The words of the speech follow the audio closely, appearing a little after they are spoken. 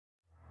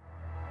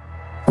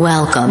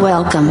Welcome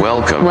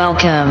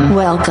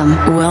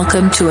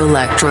to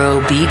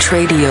Electro Beat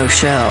Radio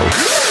Show.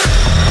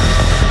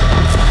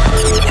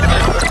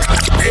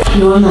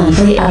 Your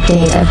monthly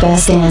update of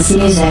best dance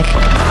music.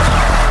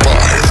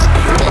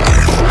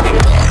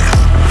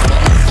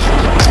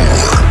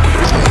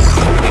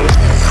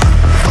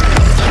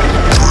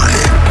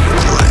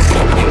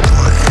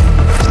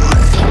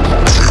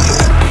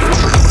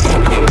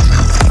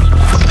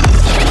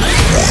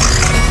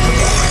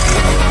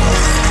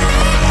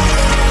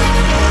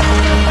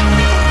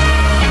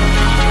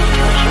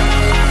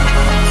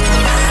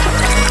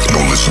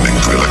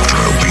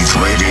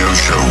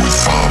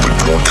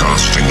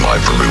 Broadcasting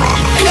live from Iran.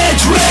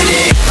 Get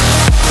ready!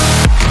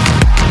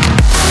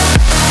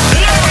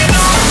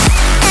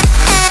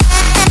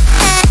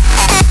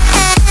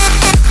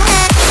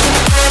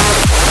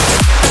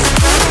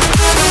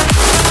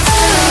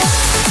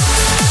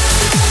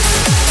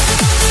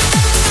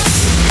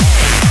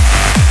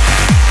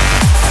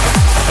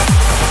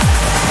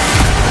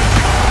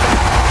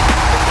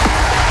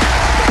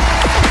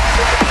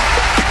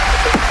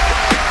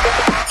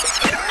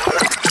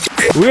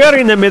 We are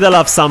in the middle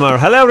of summer.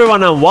 Hello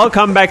everyone and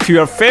welcome back to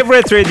your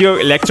favorite radio,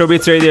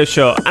 Electrobeat Radio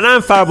Show. And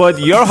I'm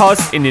Farbod, your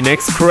host in the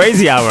next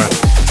crazy hour.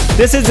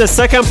 This is the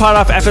second part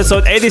of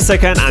episode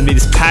 82nd and it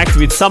is packed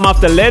with some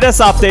of the latest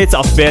updates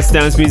of best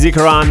dance music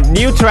around,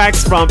 new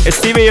tracks from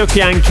Steve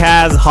Aoki and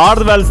Kaz,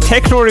 Hardwell's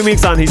techno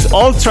remix on his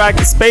old track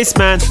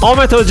Spaceman,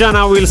 Ometo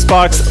Jana, Will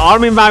Sparks,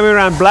 Armin van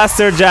Buuren and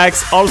Blaster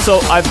Jacks.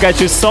 Also, I've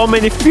got you so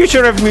many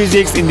future of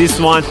musics in this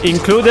one,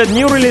 included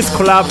new release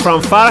collab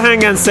from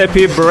Farhang and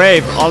Seppi,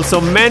 Brave,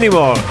 also many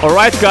more.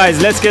 Alright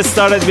guys, let's get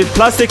started with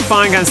Plastic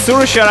Funk and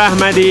Surushar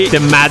Ahmadi, the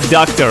Mad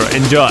Doctor.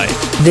 Enjoy.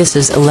 This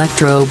is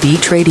Electro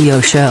Beat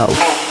Radio Show.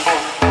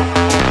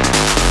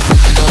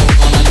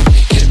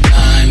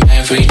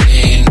 Every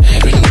day and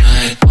every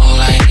night, all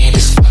I need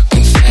is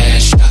fucking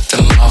flash. Shut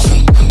them off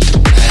and come to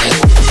bed.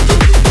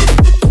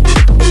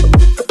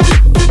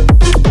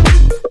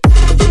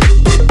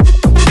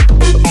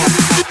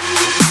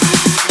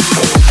 I don't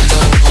wanna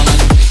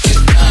take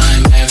your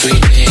time. Every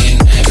day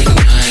and every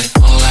night,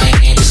 all I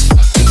need is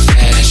fucking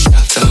flash.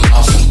 Shut them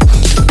off and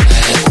come to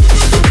bed.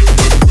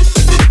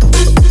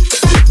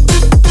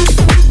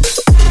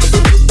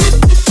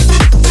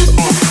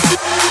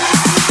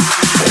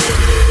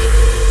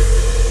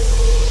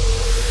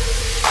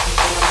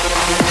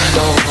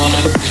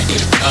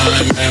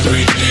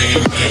 Every day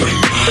and every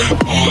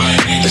night, all I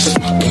need is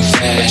fucking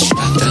flash.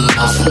 Shut them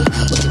off and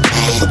come to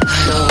bed.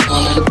 I don't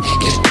wanna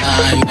take your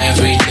time.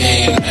 Every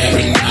day and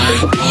every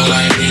night, all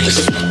I need is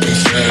fucking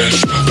flash.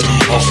 Shut them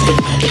off and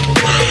come to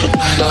bed.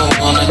 I don't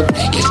wanna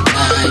take your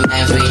time.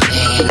 Every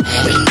day and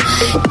every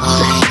night,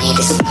 all I need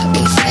is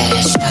fucking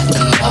flash. Shut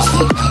them off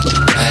and come to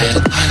bed.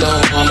 I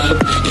don't wanna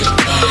take your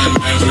time.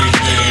 Every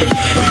day and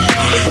every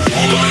night,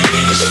 all I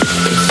need is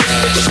fucking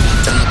flash. Shut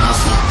them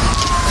off and come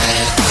to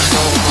bed.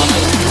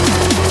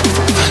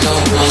 I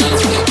don't wanna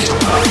take it.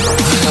 I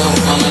don't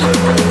wanna take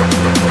it.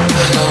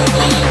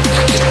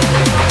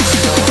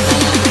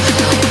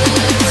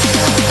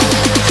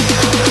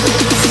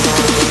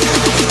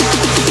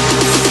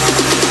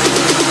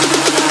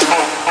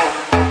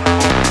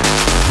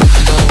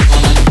 I don't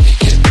wanna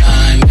take your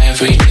time.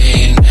 Every day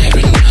and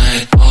every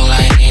night, all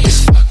I need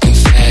is fucking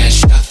flash.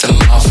 Shut them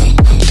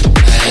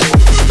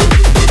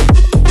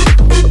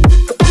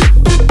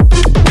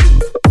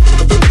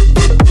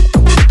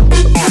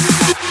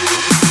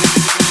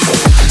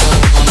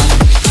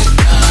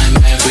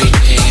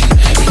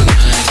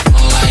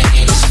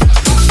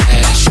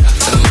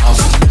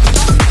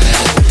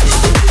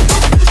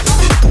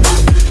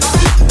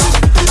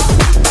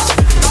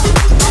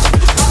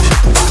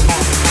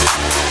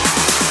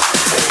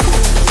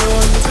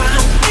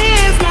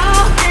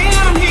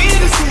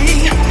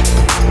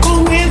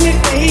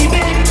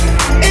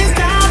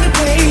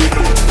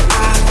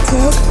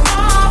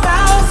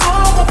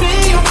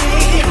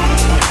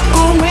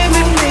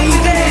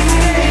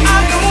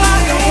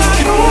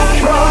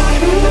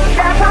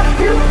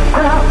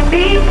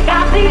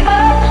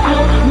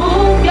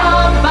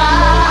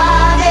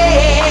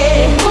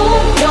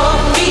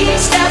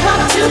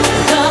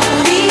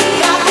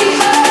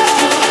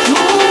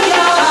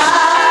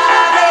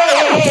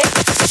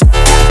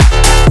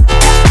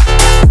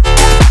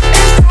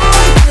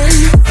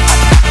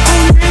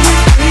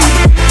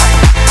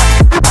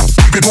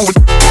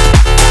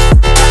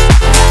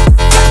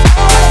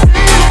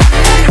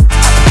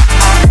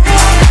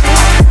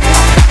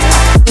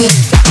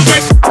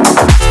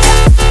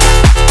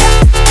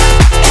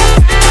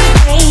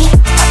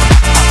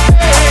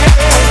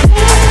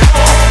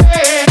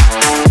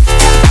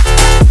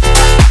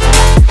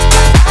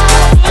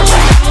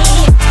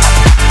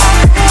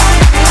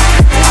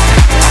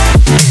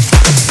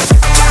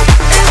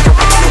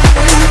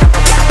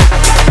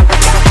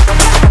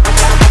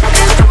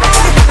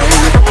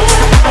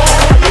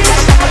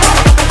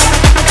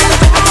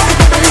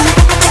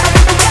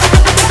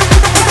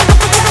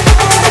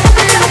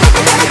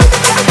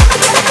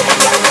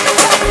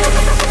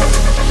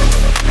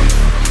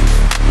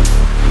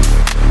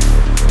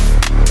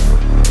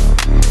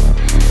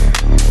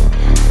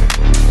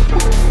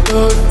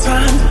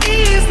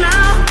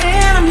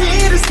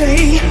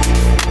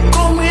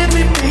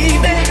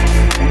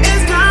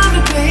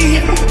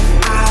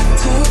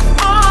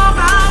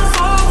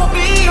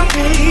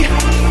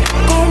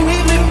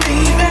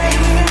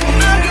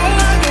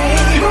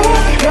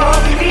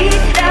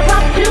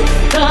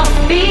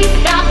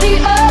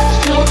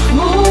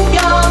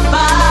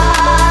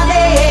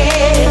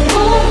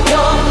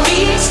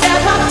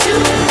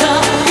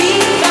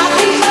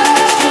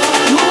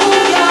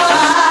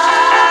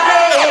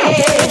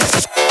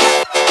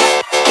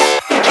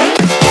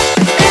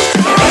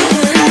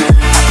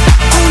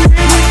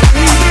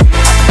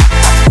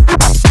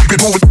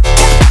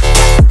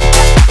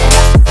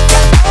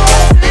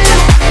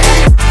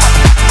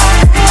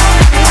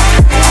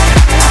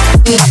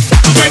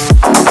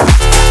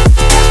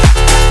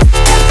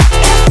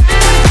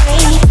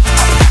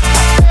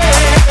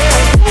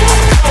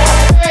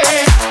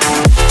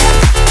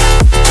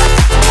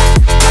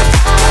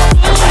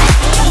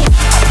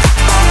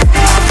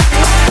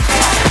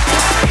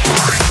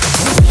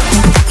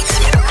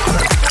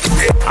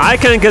I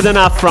can't get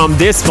enough from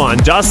this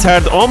one. Just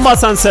heard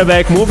Ombas and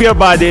Sebek, Move Your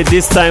Body.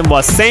 This time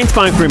was Saint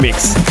Punk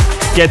remix.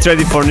 Get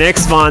ready for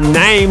next one,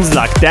 Names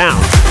Lockdown.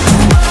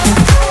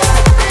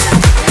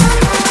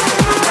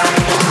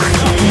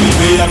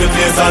 We have the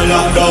place on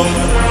lockdown.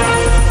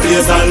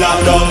 Place on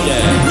lockdown.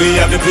 We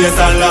have the place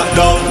on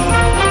lockdown.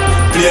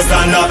 Place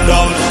on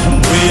lockdown.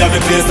 We have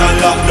the place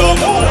on lockdown.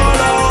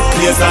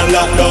 Place on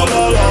lockdown.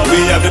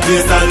 We have the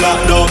place on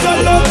lockdown.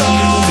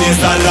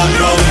 Place on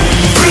lockdown.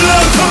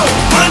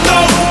 Man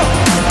down.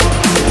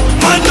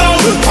 Man down.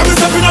 Come and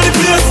step in on the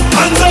place.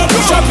 Hands up.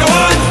 Push up your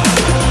hand.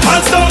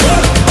 Hands down.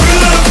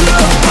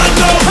 Man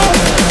down.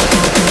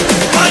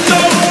 Man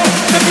down.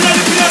 Step in on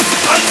the place.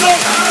 Hands up.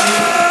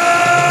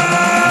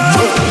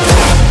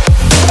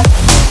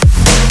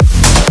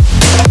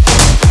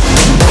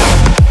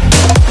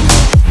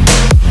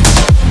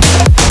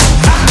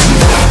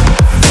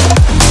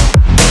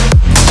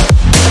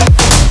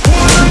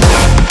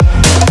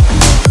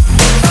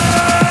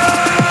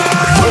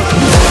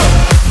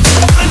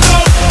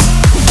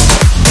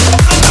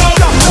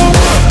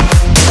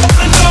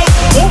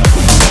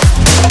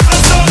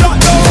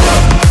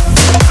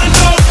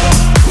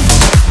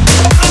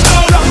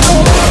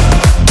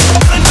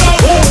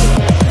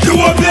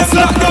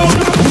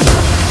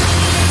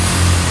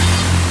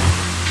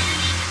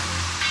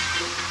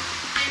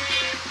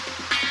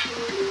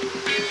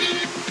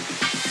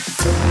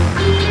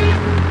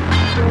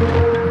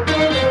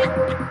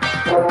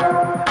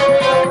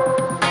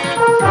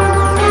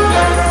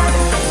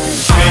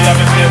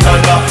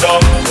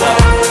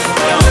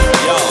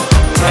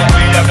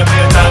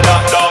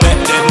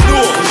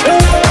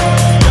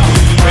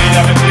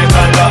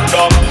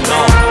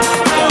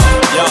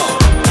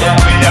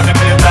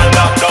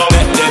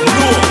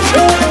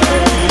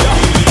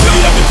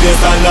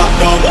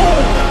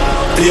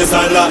 Place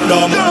on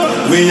lockdown.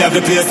 We have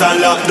the place on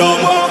lockdown.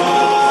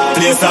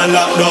 Place on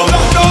lockdown.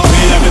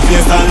 We have the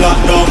place on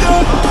lockdown.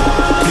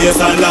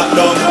 Place on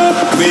lockdown.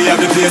 We have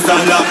the place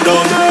on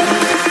lockdown.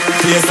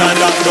 Place on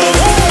lockdown.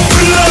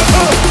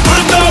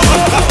 Man down.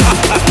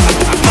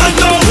 Man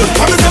down.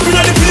 Come and step in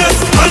the place.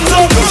 Hands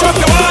up. Push up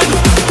your hand.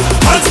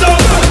 Hands down.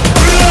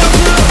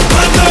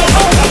 Man down.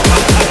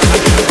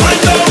 Man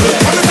down.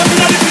 Come and step in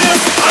the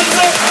place. Hands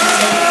up.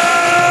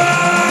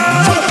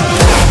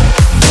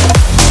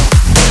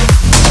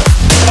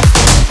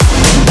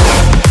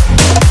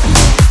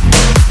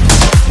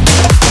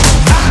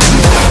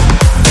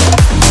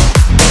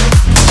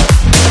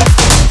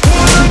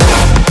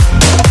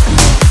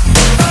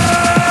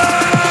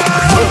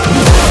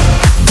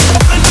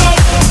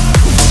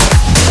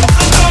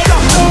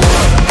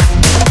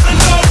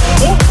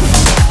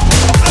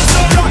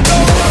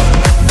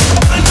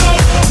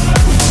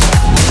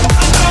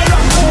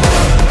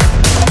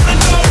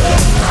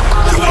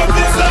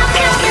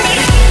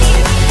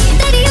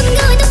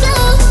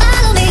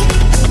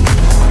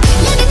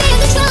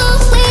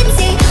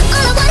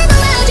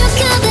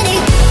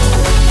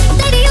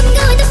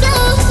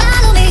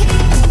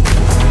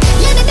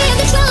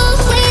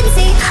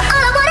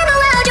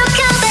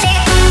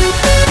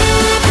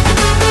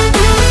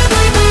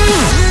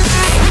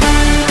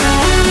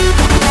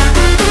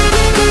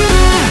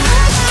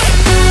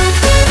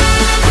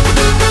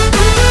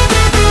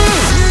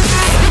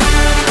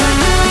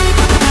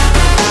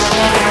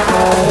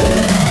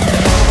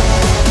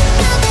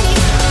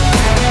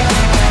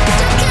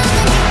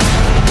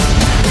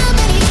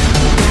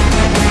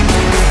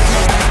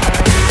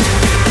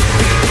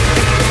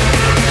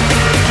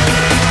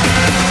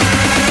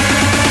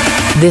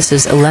 This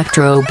is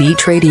Electro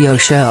Beat Radio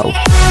Show.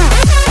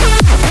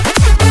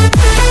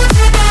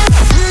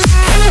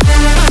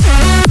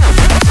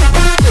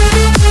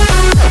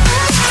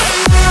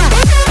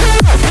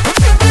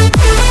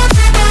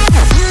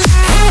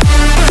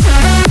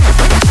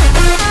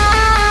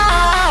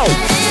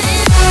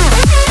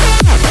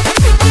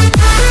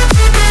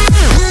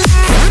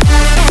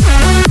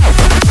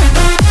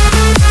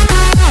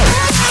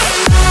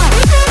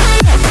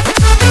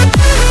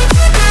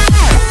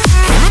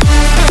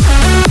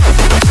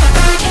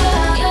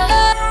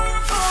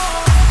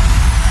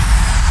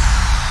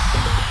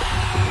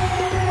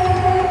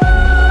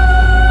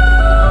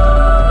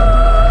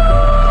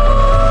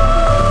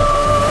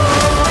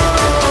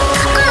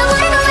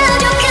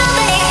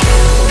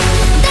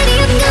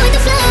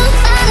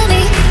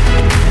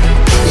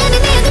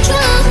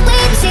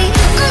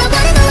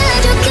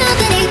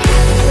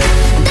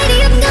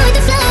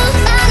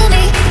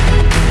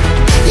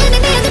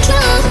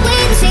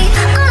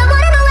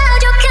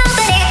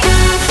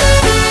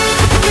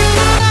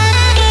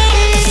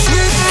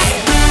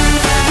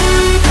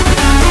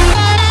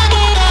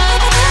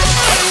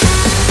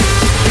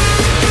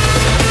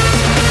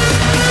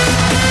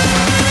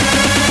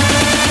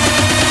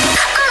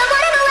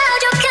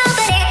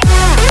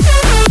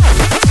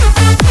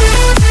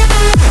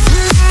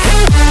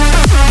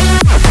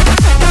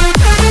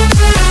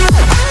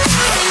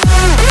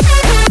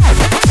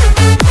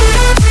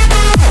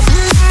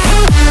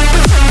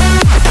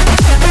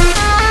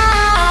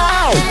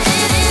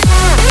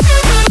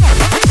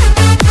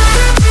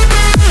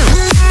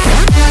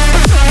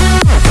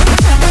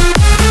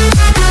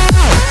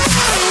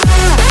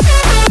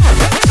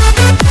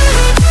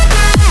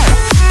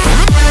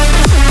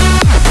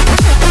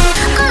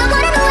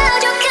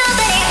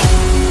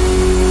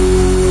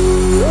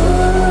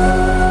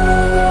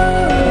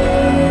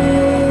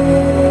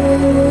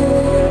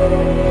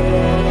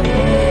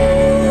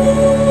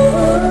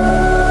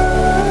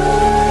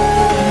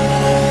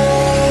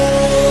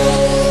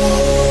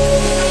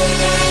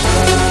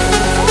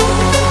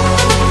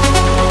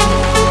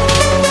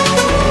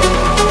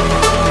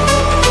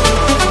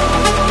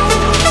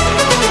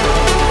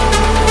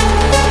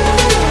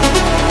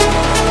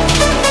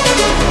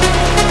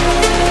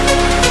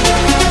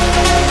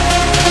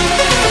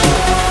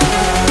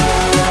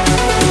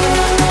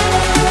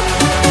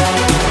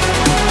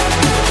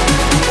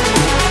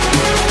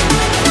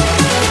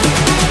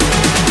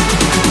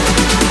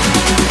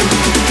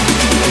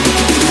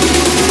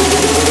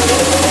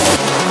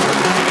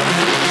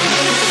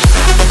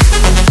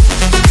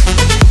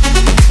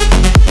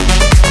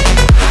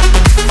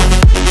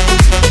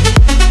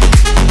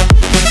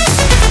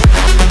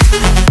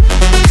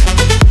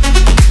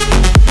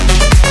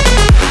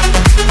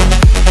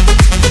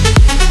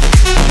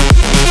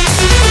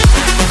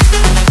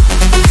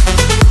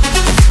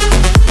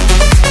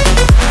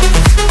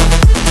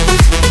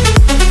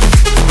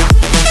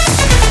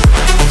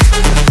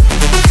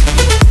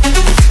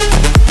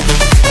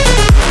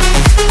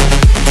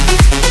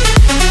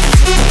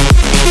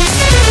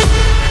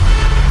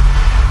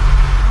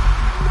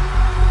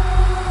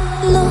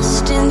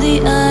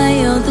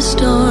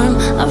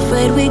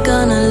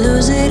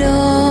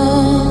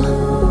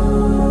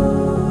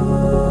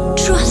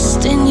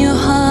 lost in your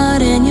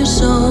heart and your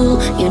soul.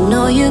 You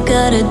know you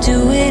gotta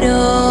do it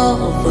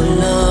all for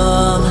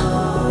love.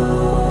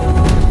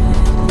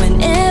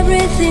 When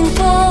everything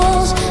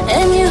falls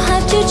and you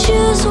have to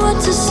choose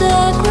what to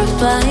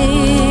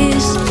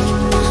sacrifice,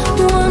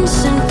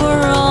 once and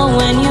for all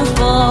when you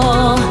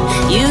fall,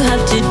 you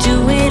have to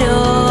do it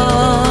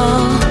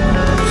all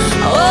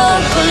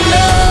for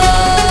love.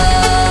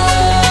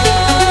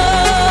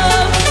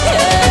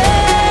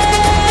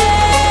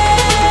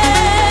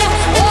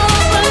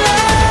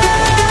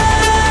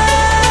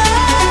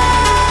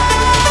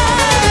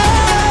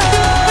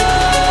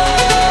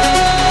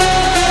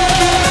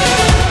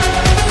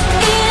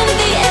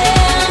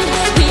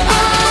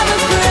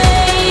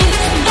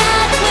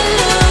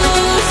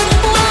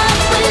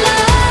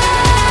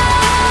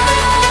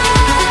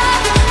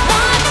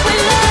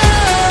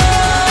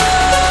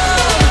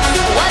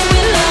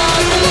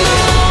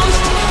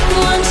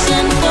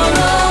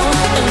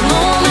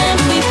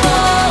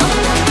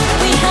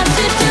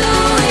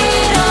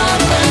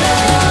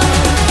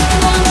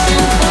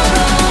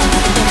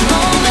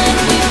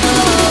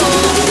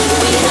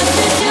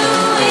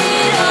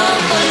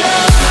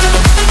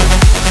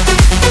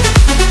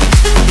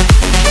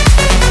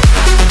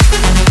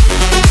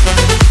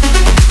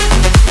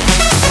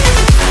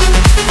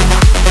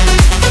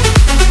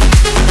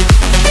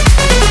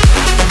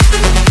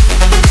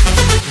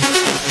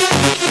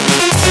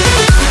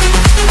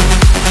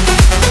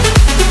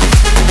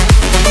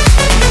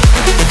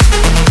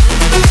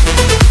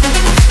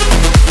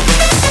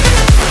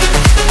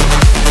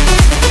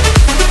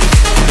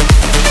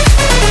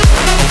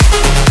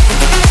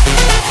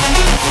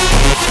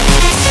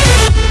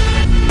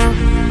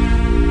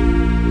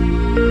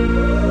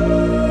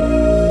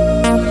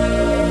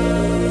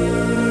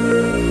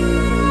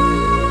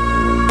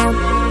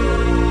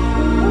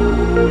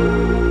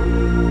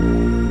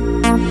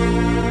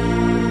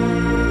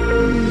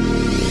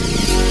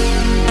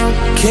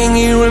 Can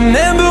you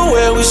remember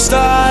where we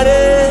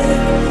started?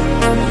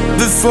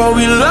 Before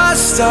we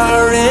lost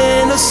our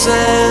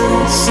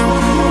innocence,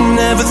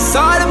 never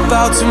thought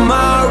about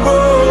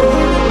tomorrow.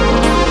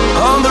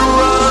 On the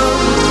run,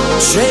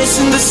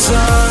 chasing the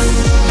sun,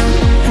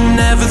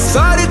 never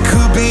thought it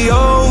could be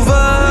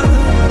over.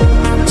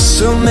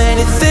 So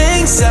many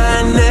things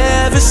I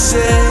never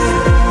said.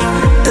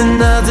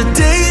 Another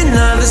day,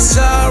 another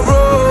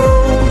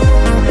sorrow.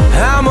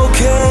 I'm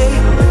okay,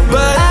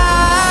 but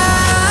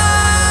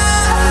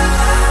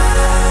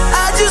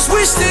I just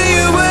wish that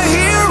you were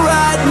here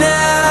right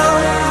now.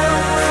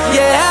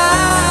 Yeah,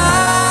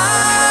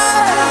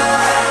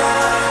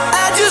 I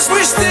just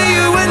wish that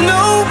you would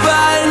know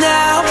by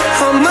now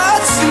how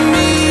much you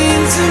mean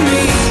to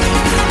me.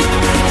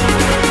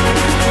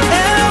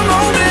 And I'm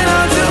holding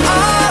on to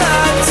all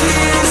our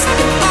tears,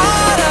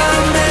 all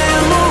our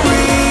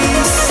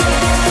memories.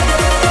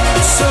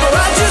 So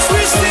I just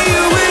wish that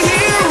you were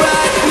here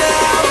right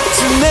now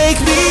to make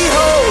me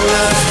whole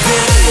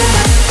again.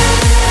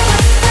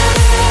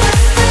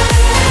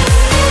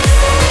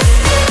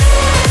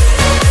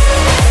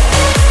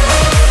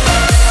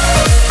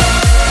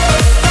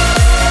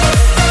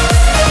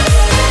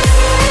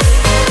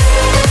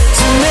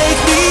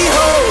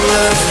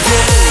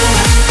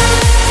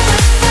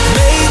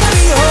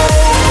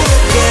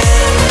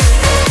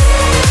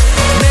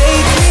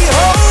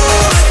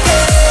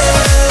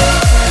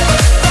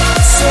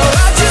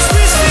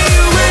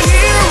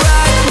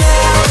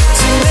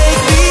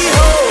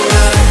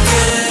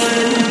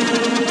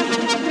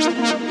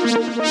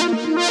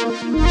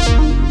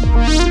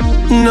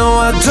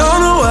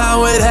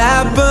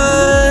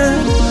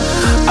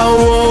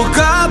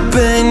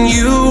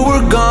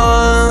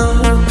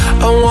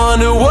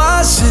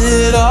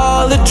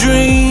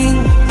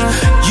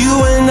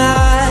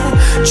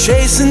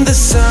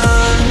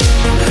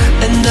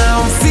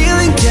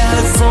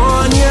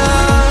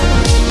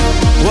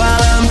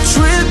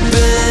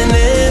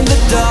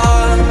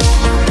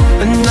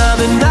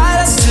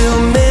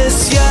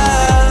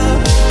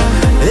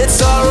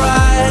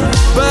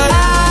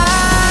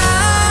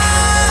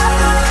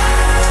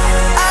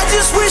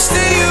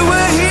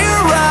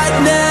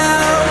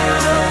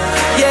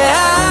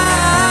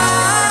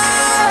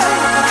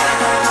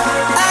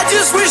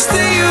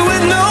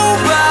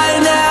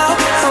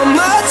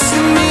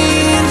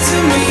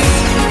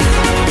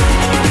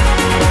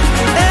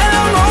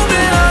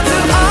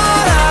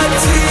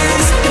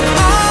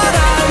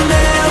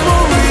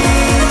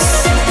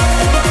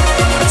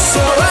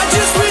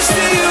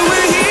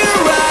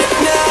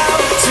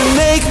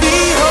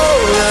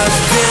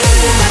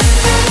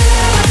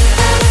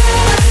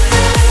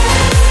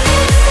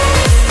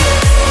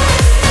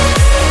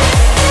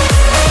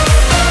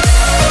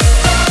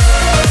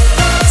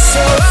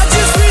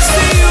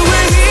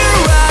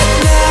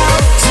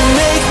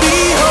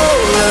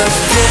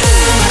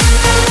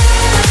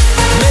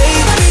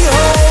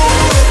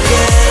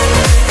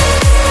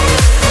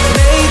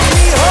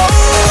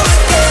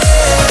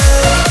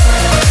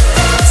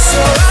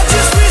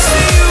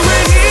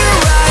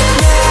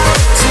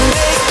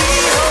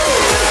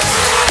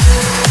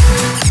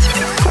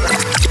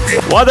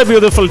 What a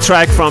beautiful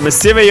track from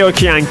Steve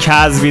Aoki and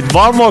Kaz with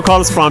warm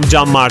vocals from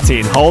John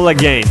Martin, Whole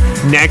Again.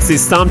 Next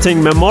is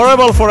something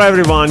memorable for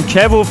everyone,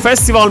 Kevu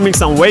Festival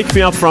Mix and Wake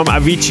Me Up from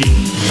Avicii.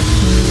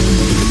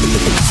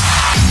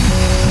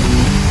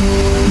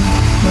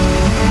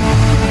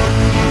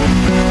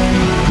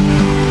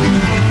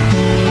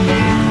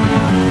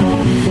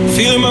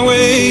 Feeling my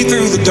way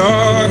through the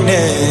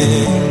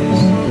darkness,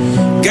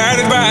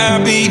 guided by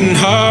a beating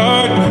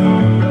heart.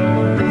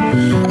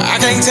 I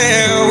can't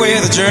tell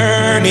where the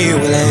journey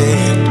will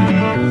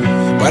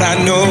end, but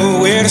I know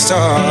where to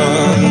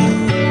start.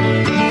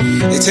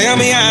 They tell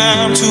me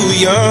I'm too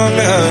young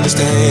to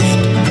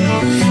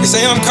understand. They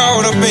say I'm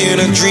caught up in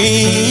a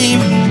dream.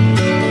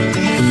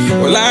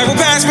 Well, life will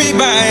pass me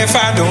by if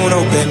I don't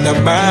open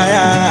up my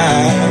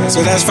eyes,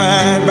 so that's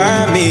fine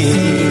by me.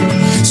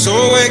 So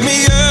wake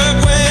me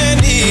up when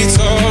it's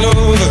all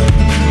over,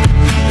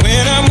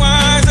 when I'm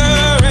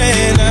wiser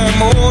and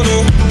I'm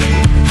older.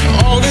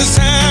 All this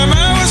time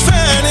I was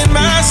finding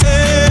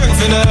myself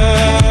and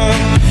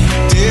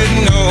I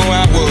didn't know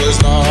I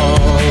was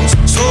lost.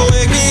 So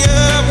wake me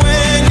up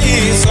when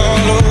it's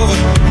all over,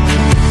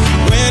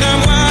 when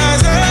I'm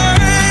wiser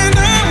and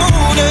I'm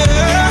older.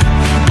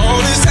 All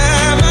this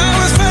time I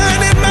was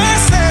finding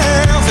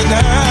myself and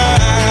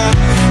I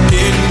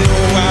didn't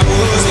know I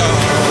was lost.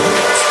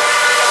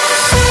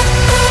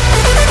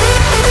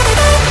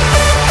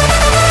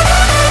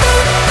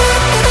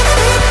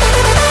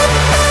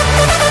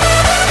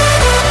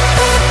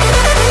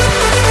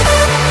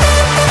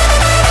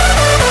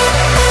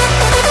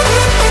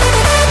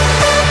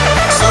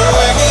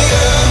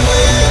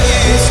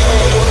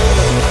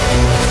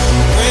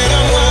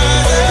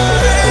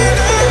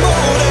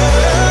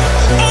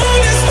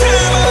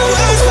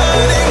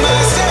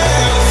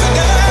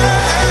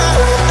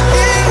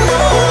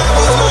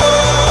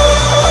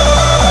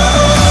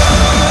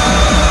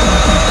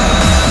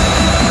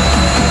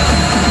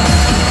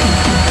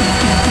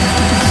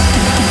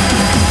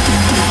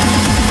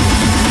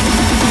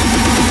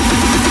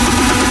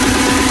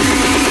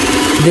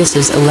 This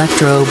is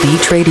Electro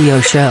Beat Radio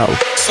Show.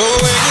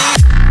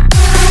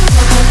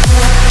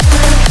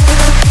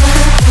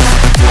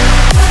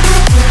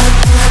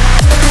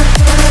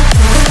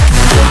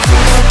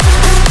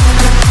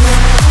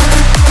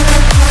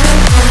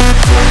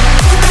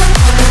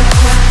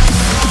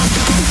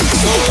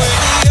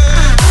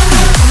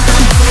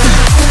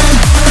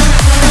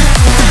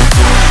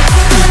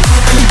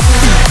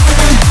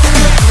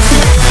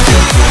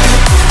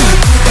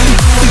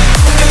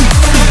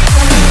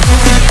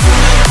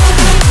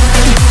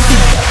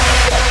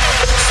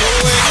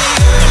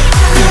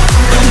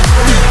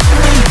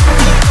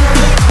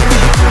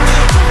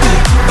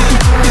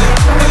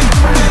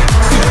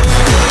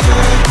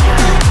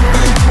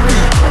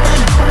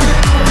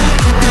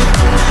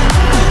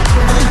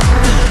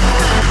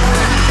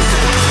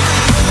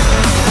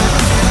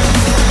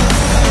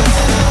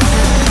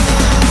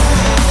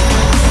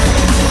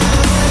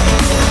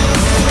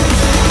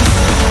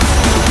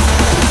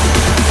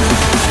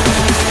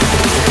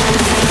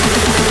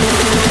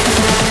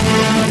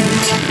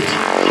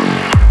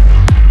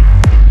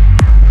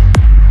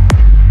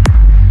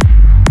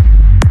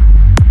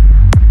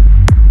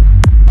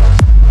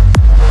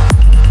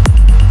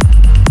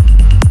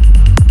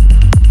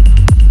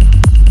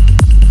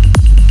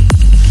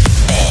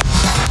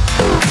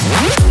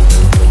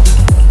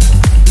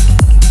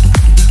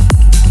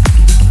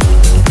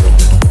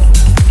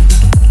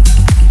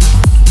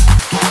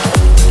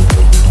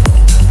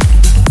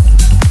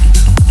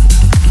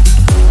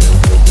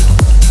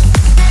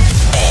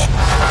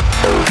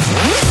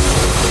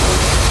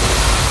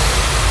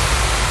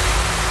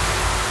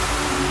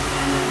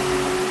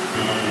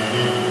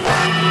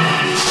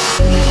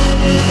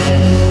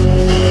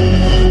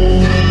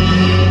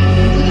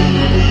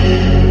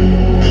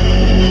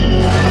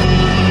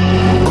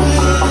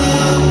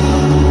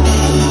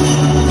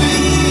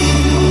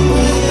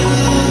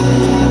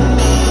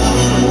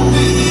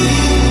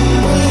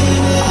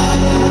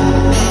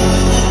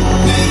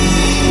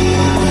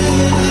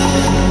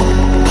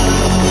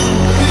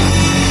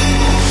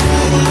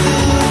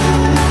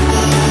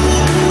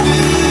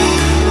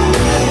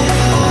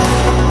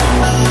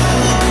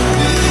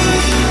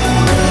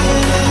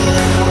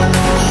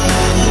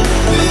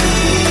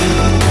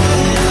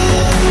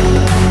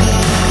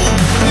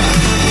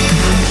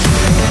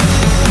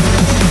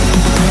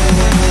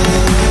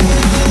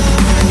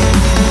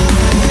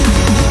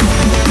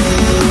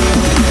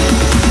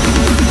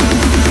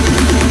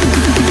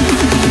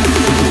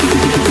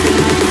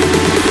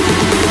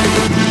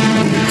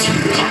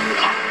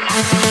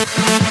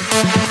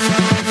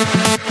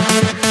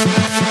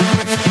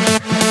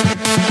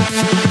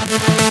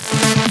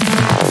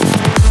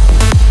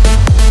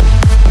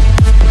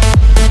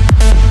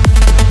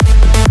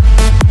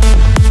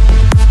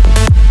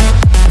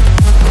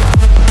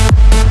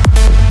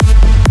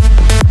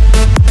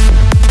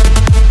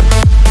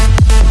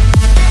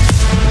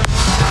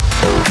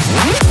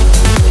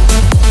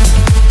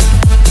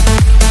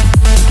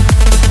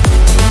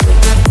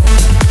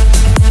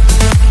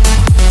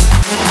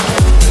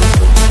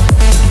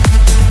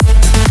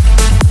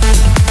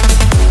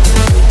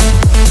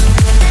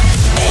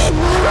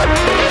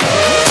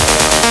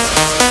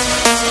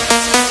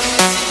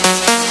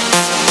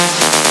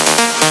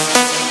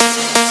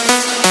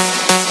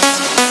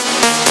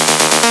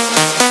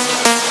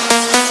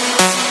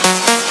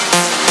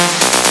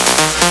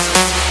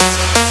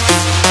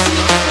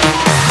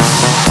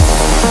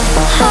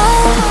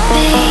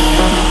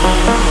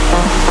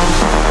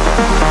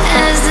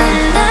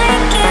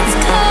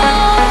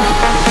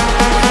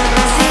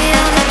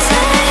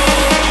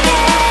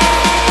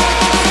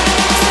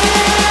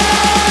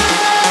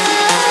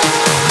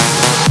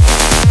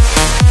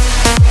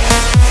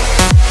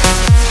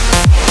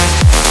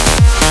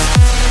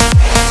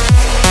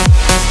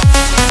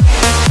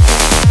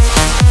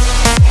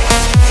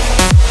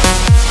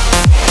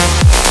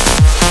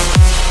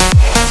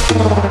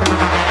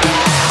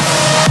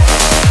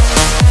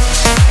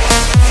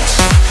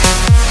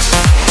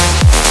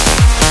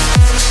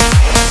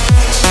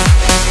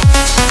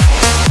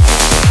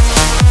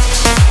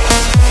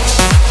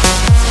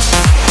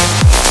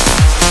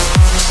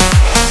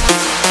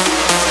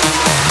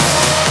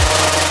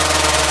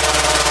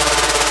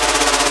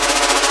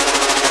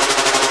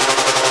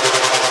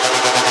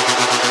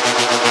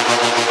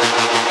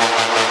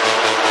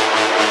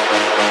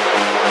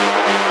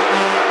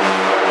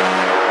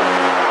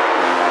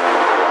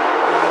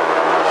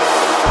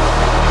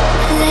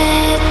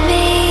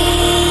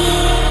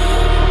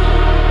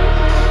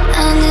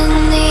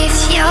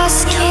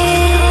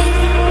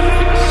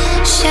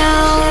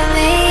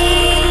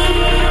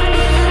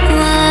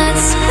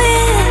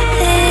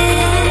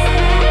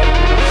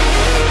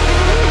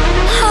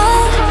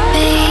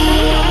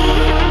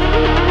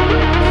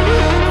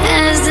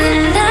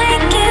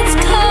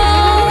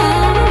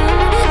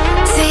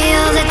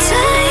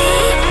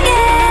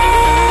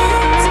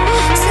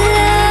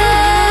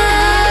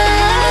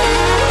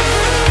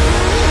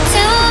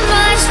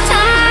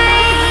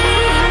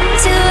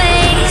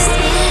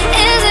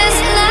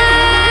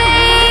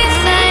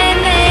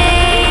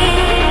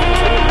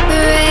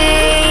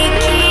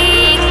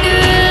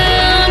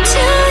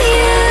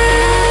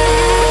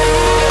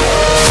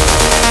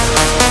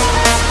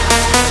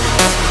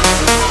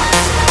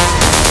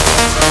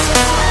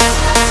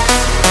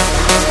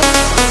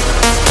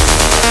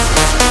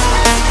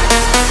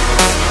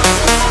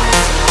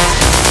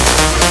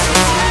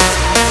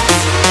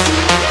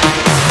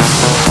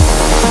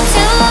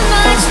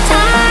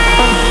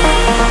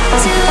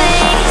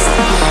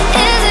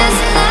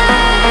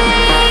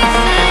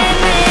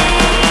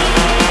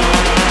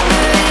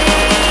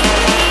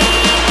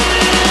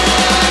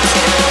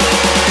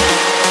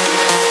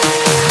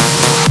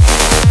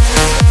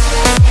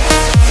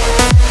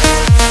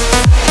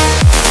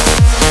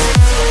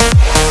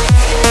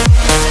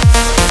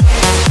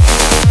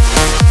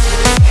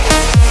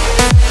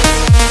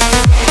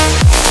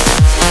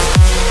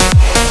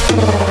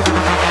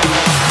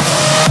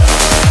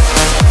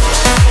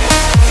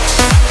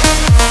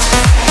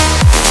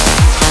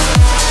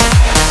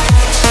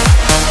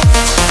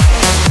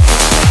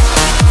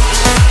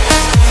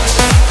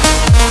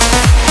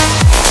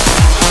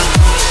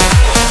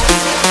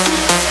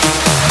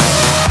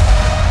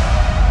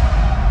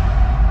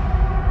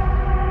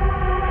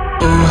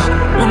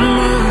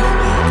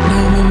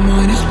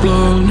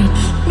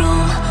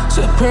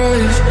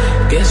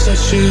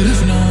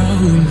 should've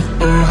known.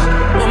 Oh,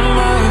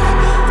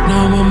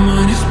 now my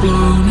mind is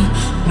blown.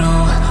 No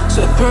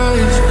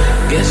surprise,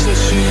 guess I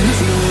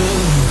should've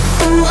known.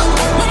 Oh,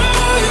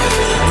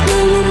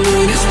 now my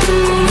mind is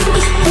blown.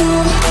 No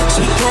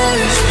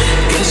surprise,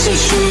 guess I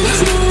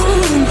should've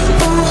known.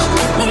 Oh,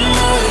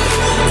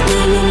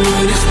 now my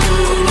mind is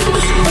blown.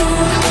 No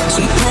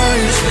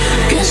surprise,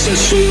 guess I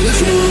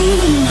should've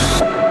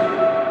known.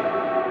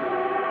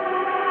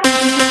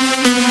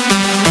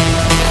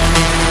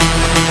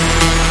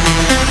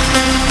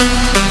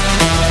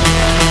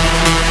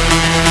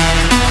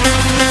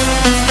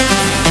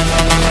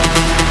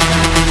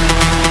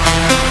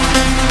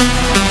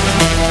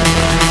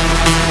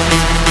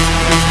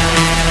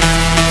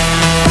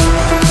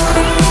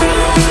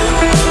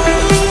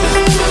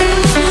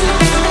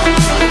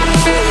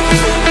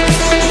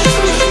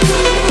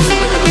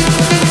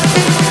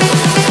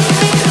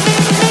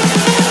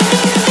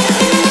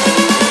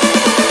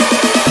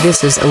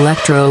 This is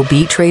Electro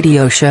Beat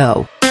Radio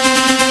Show.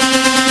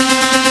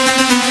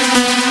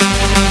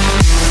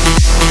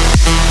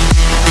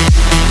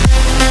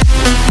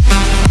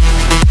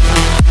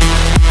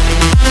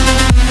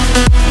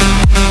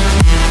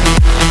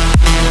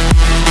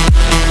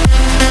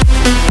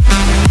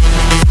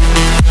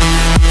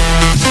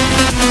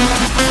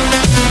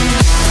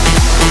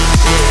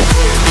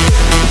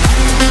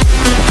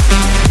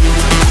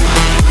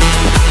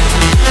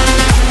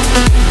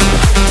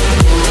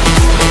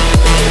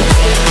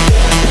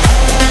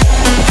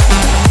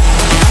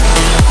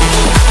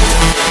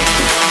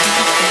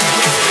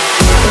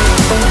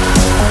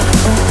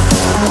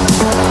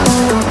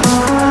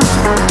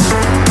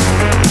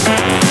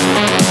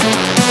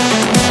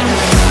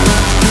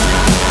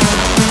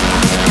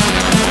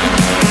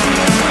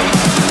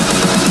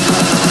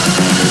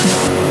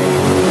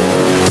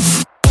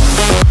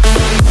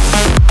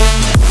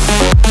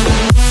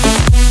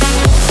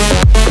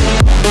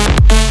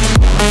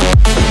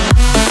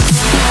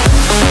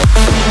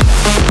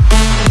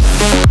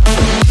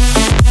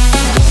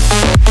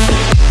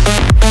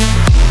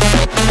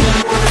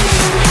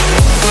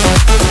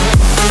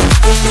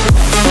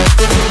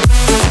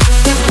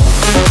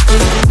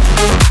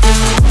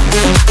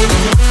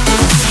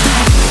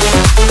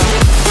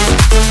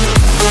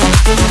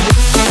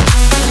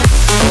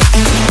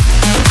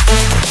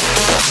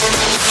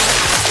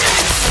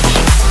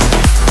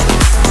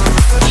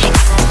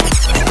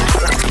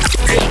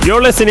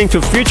 You're listening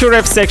to Future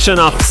Rap section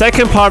of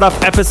second part of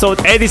episode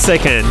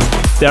 82nd.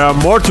 There are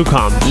more to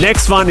come.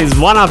 Next one is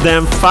one of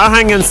them,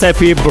 Farhang and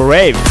Seppi,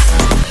 Brave.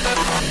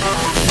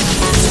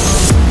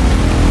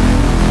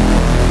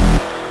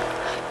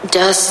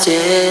 Dust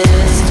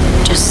is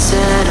just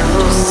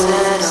settles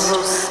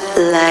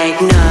like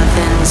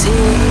nothing's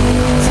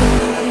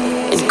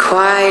here in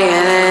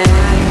quiet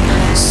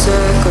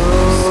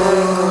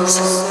circles.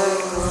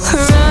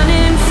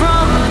 Running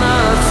from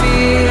the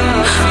fear.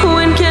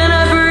 When can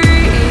I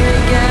breathe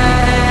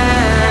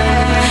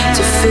again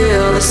to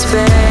feel the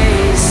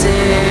space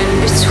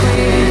in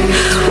between?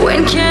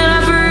 When can I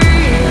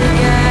breathe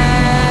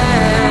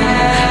again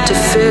to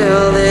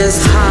feel this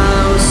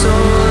hollow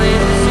soul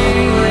in me?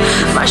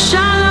 My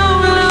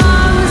shallow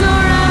lungs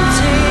are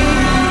empty.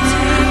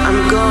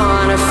 I'm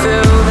gonna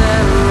fill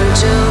them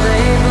until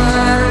they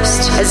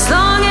burst. As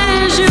long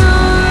as you're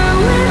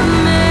with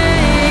me,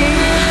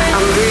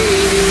 I'm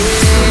breathing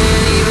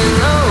in even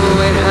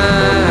though it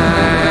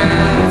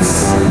hurts.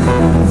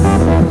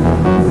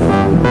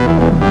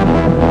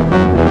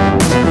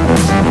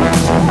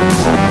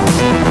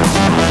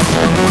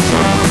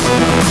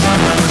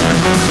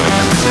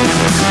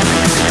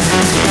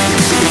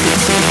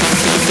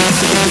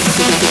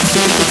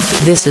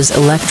 This is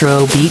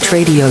Electro Beat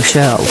Radio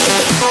Show.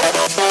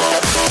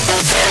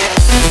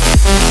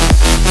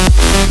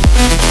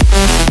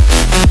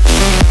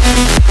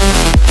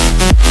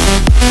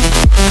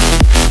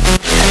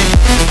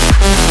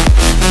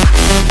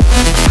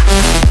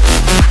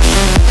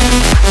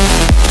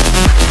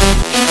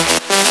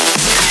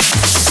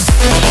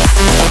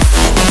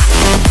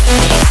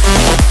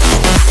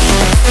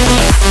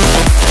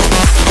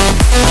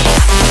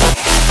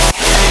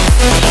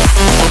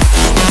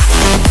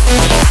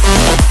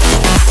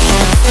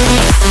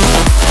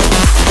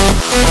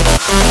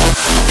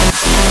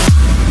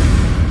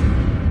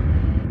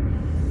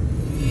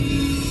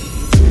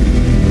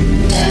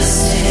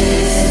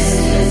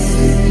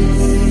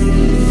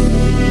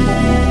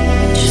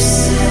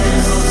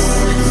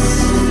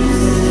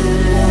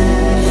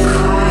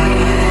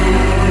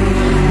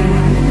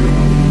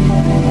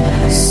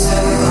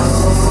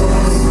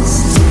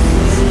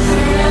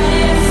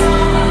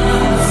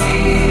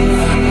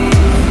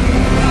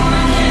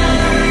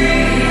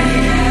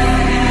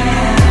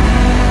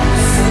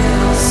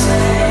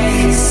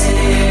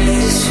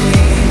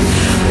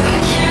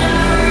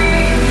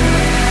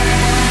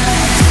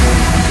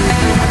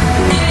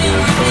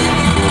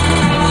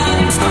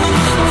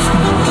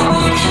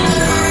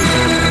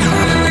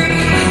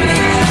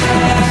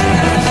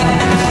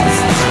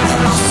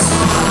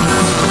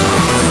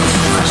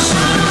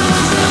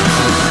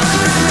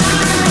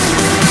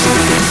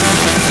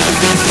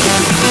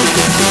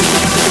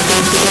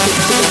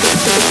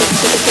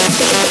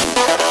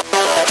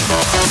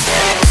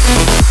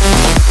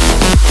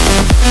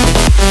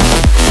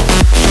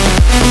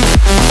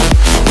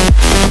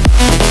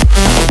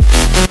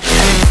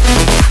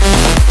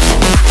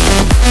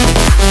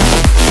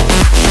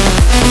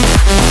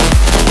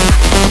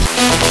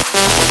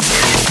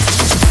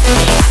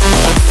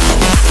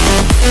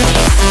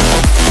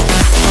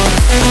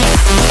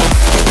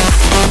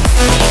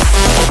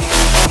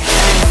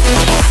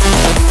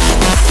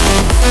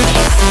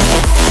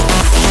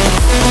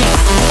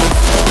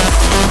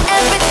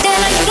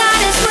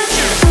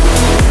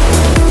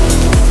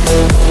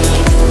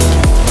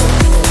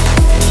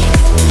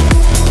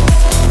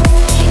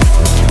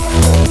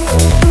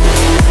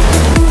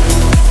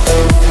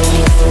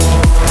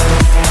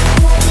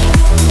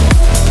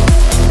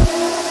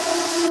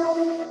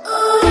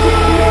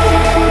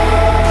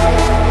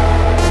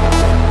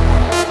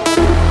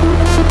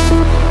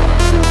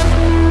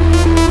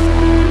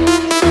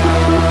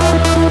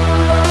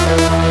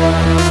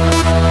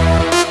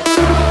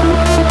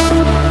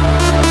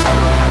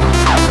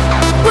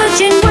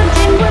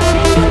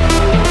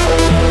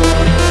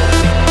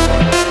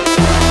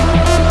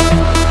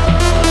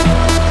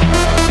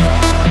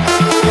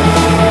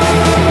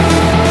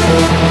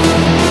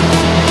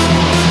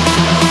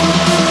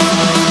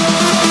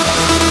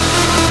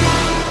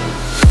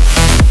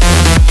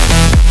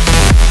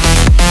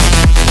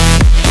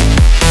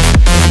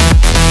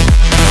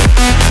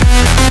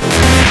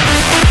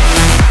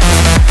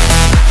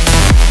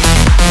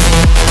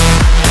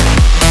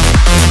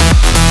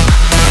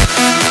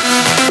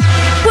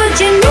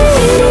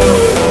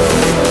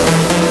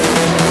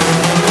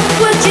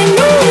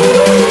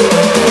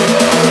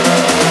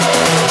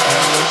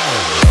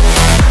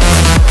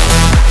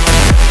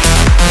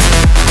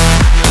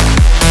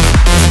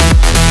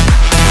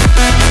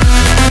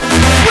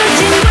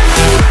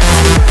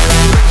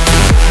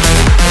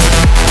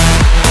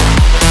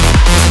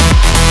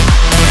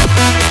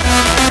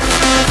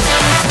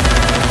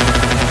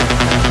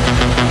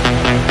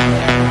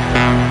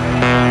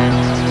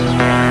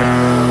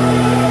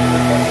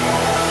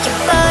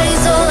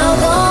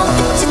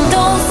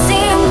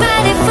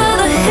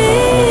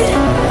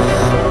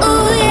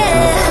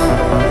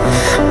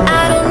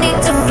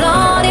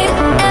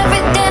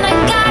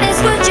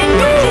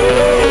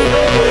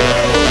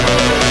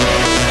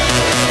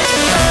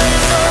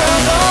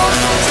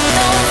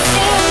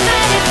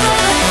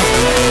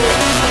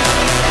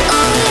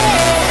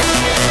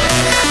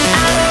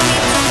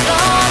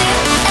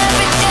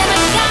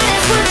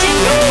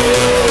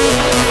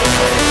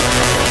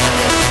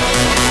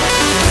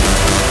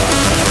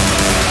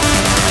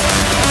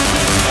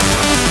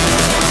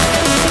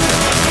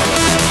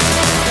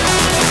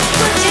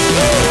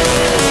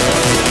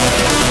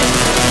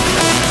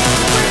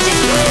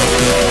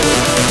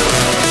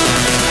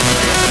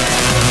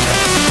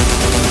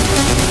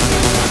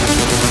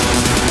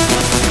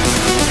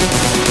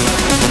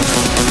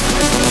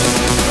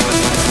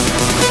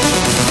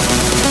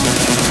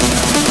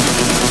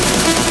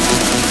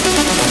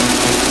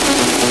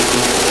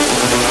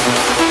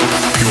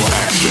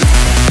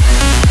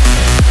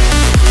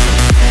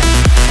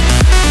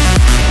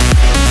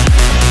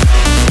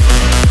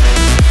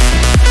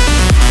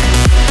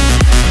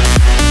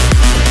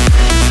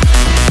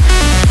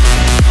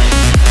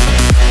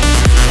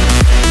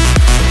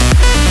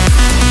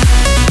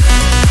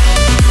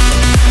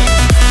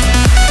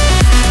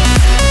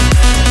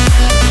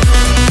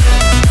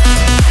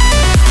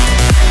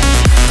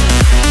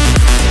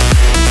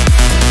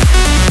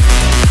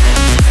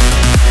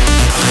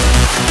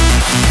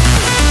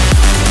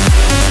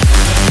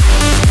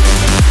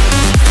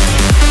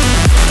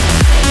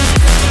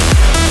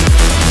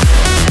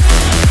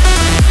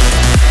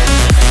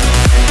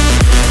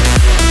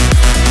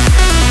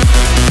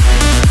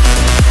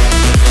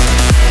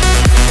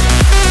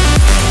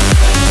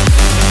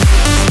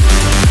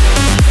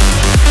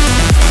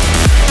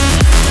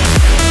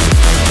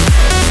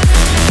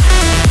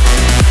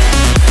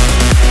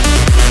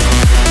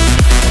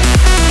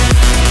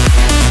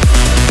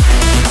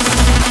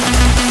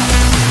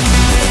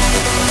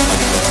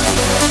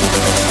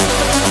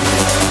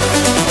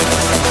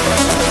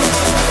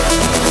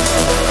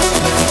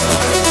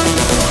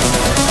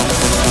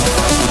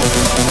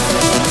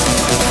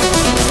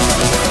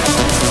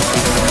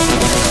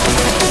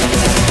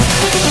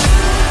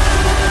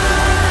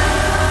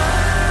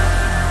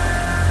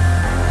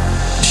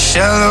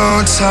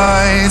 Shallow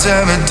tides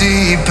have a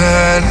deep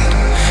end.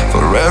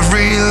 For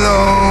every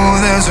low,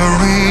 there's a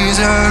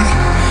reason.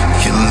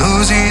 You're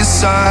losing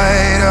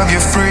sight of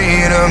your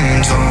freedom.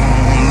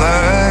 Don't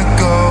let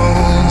go.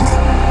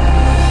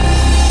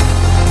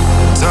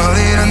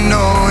 Darling, I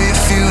know you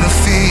feel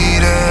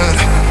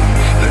defeated,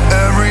 but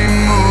every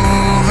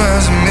move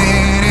has a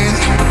meaning.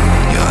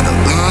 You're not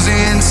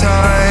losing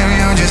time,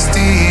 you're just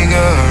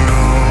eager.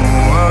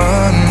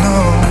 Oh, no.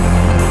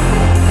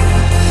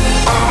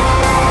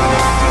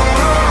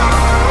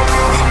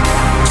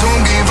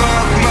 Don't give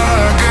up,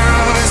 my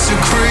girl, it's a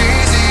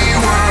crazy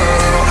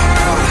world.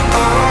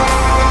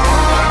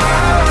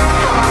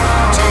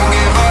 Don't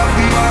give up,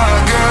 my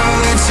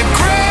girl, it's a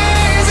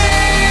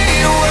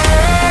crazy world.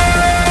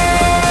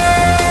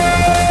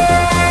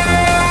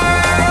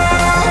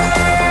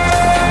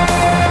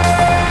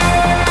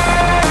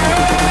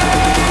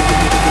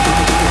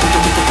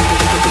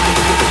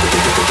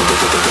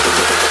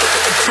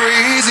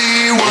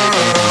 Crazy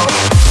world.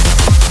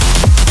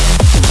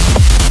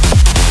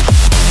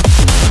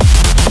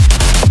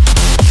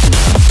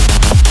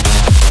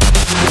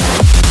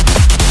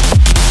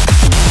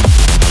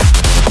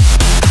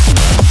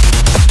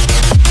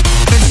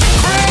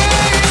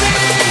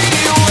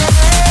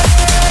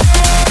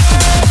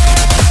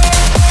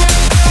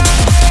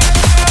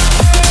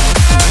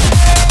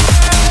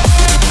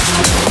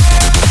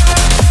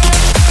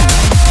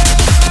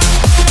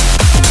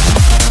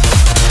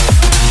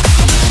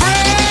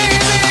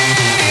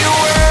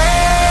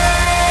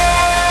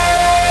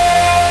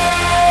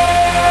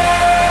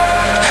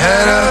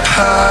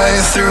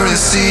 Through the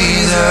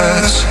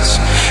seasons,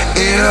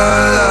 in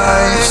our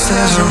lives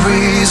there's a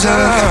reason.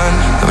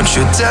 Don't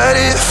you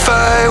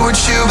identify what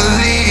you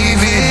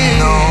believe in.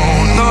 No,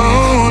 no,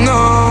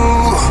 no.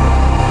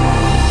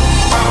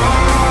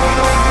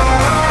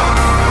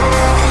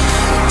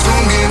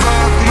 Don't give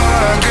up,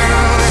 my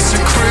girl, it's a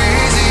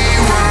crazy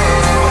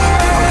world.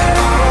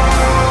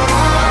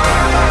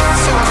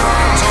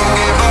 Don't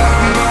give up,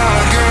 my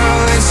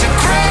girl, it's a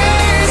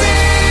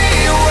crazy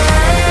world.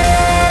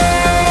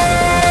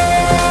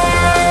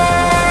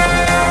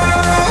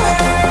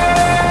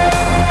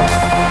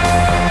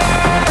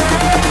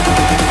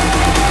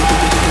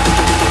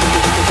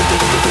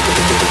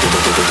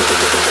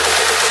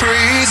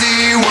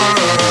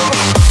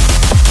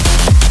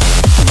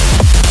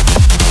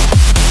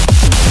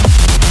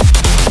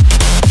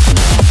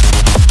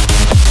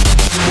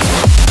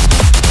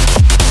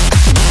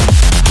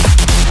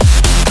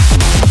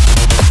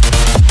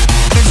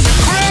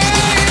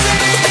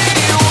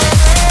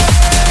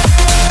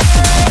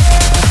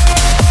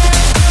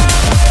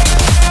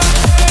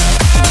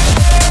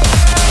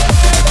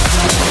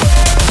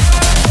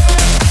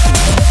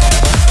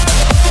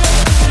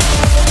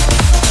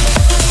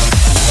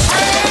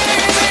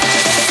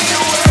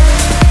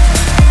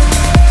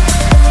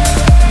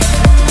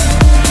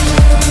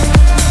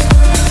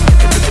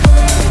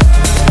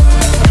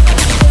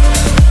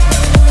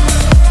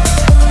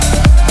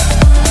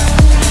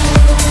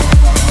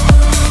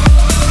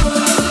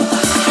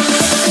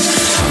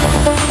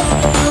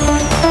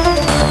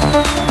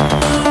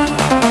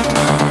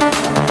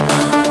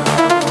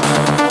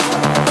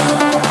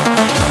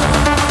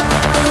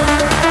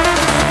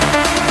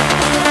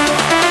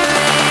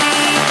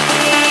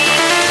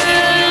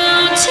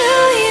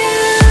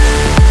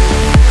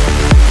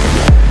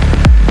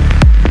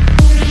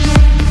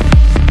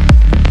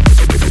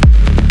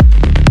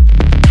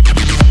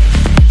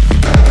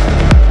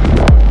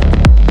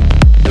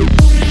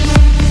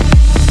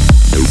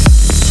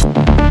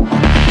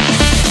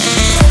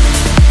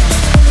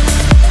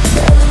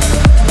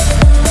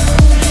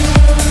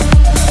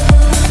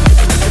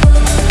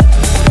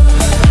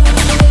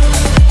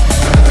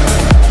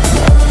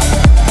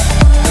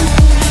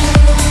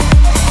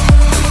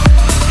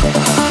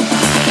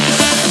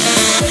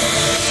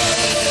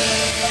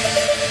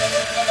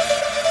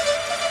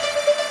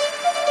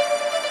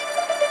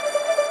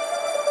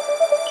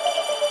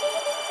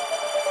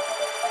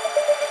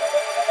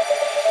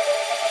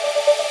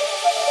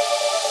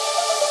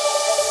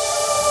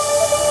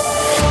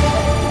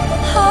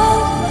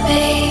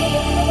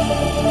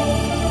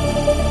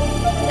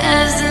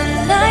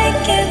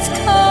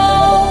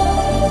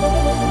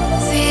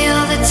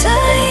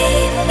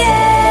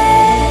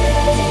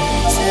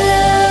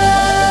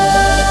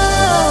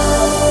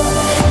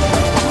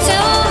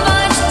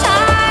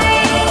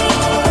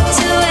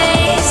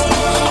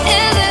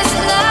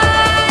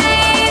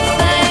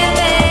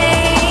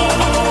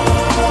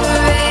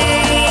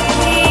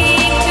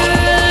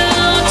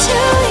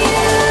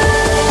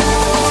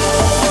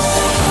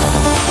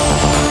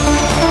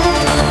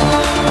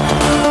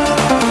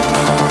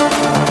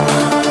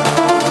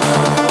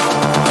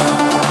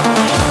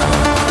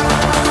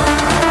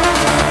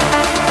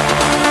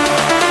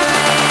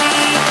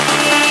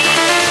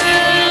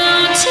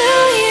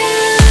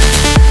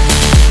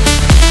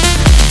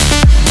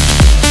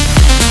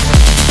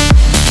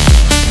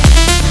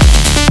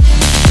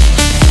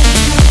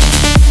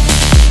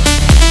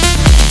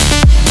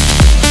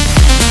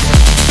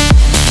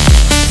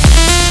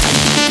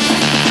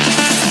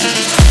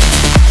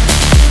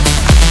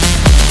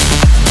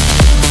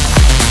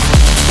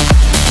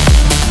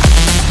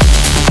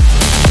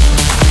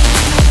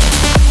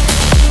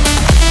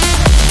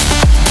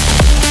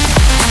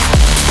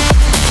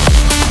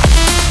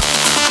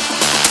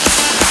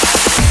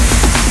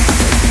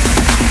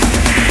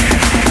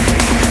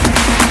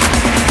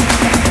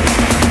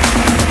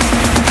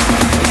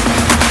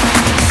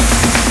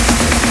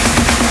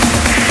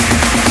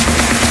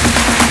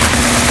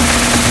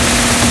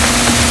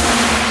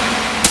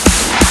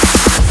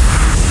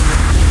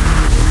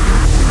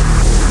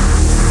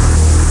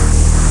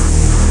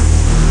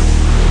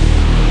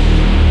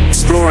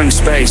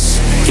 space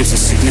gives us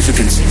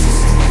significance.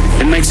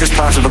 It makes us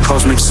part of a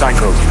cosmic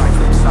cycle,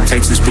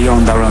 takes us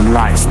beyond our own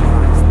life.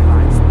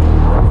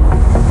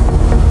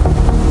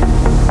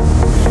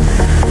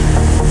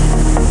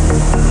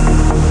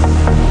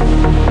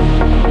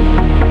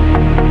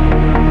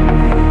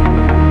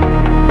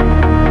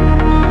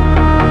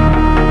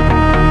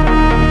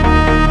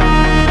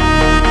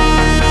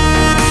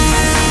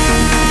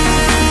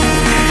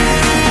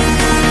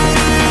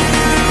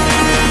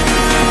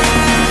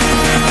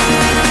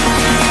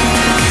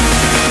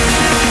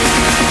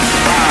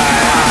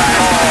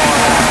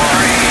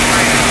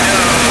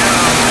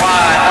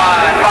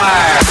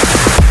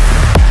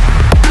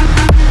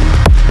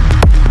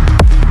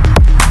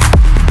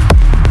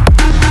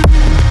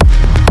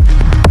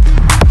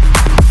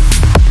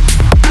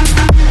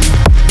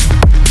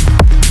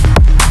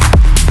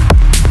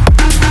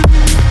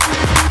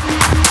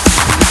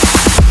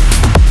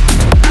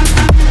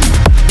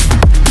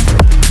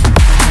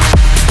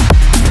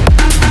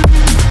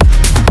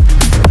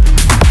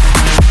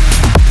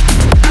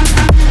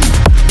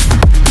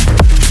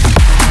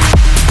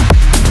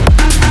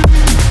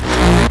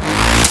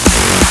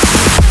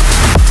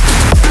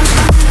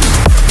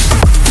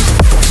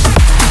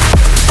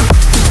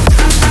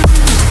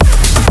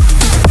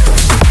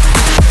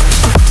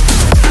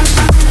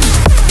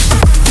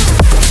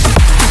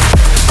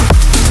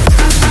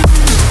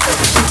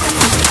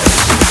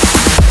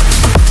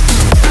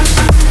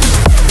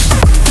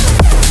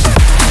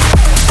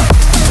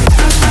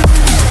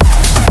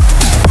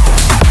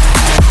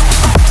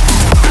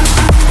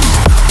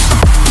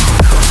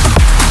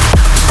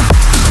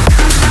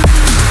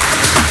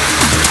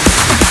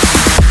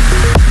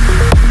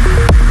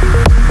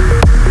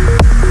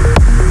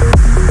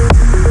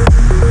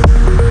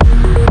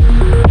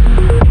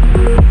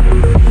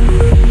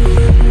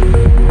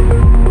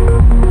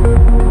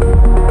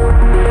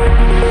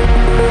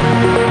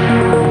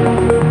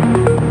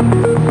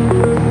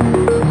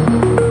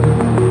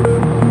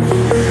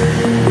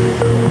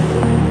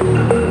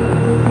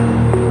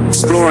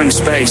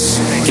 Space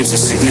gives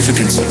us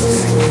significance.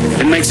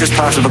 It makes us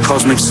part of a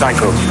cosmic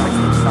cycle,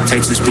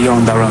 takes us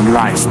beyond our own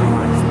life.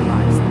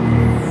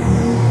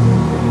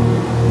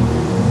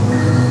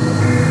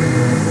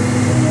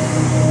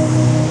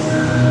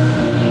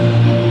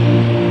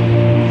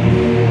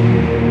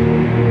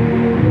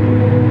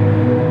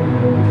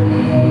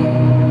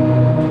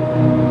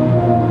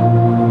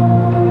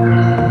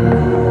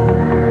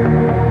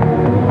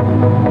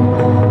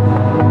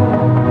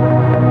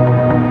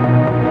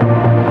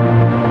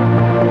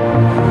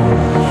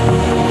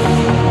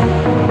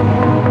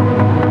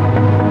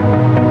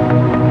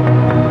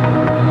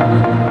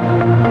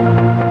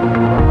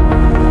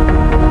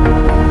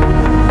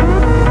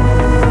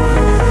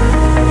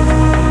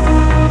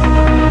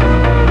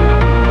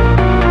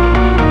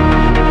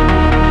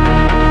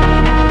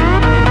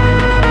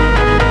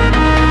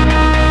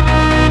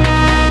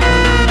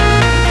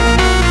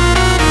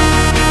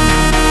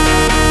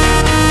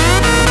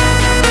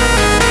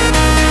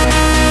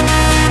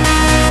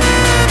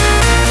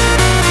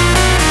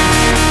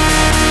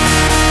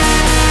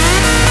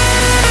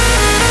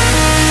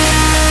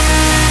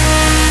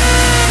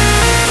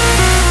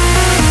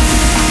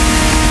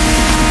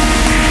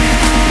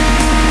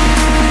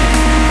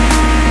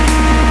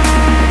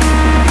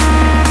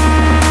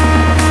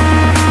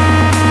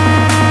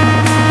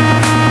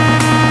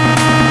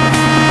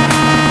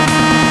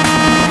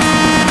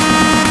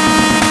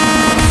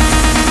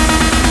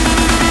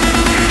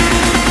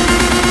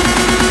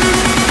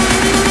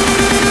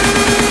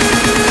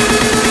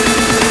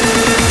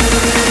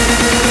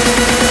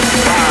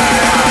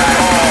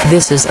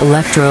 This is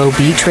Electro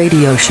Beat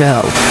Radio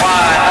Show.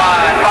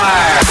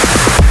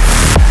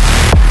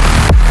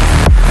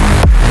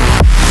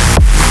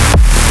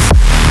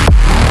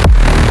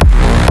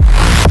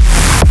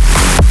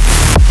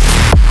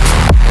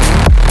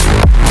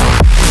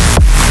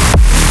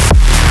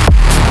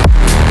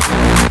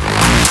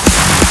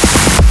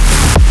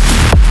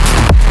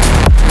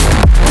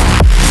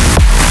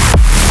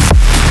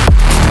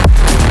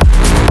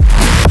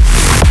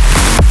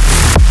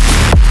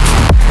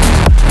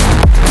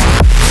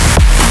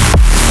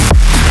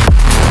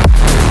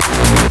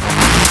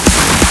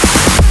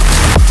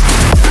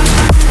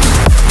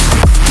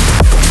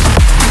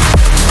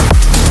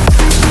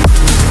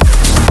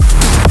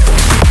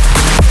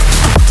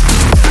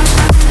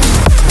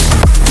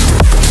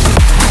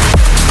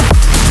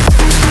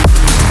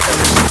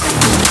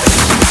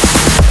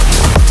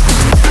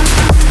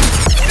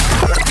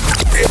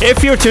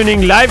 If you're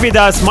tuning live with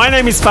us, my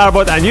name is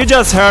Farbod and you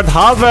just heard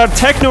Hardware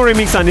Techno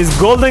remix on his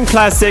golden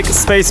classic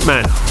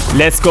Spaceman.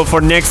 Let's go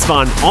for next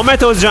one. Ahmet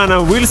Ozcan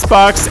and Will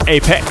Sparks,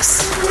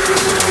 Apex.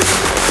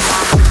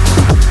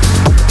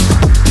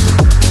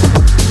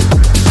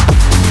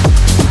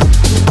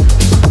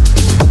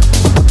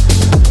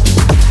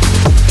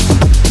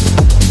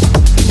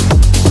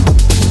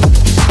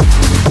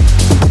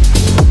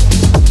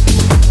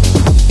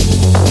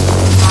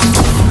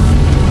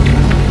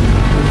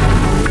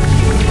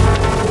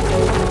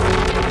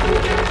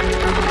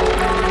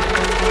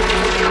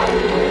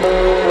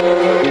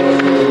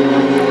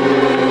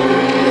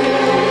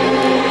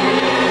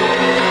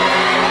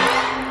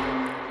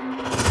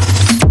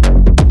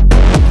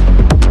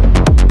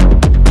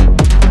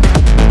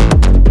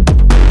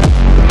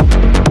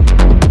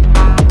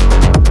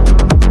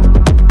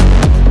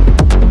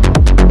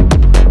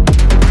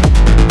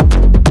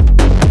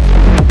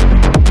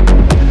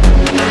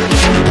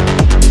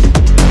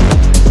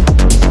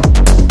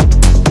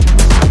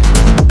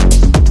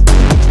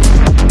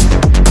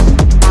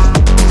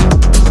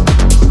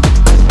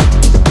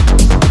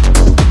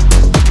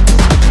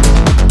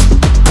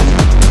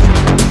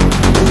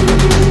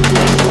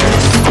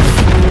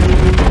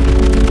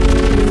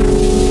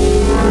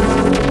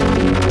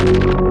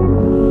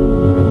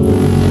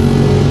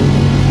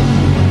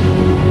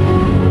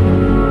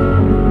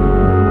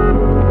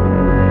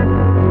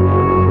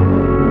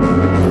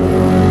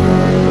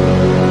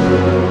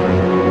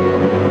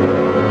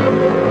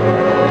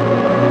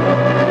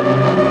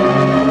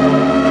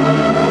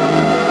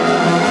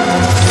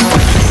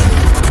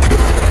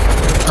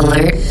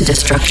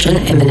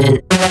 destruction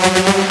imminent.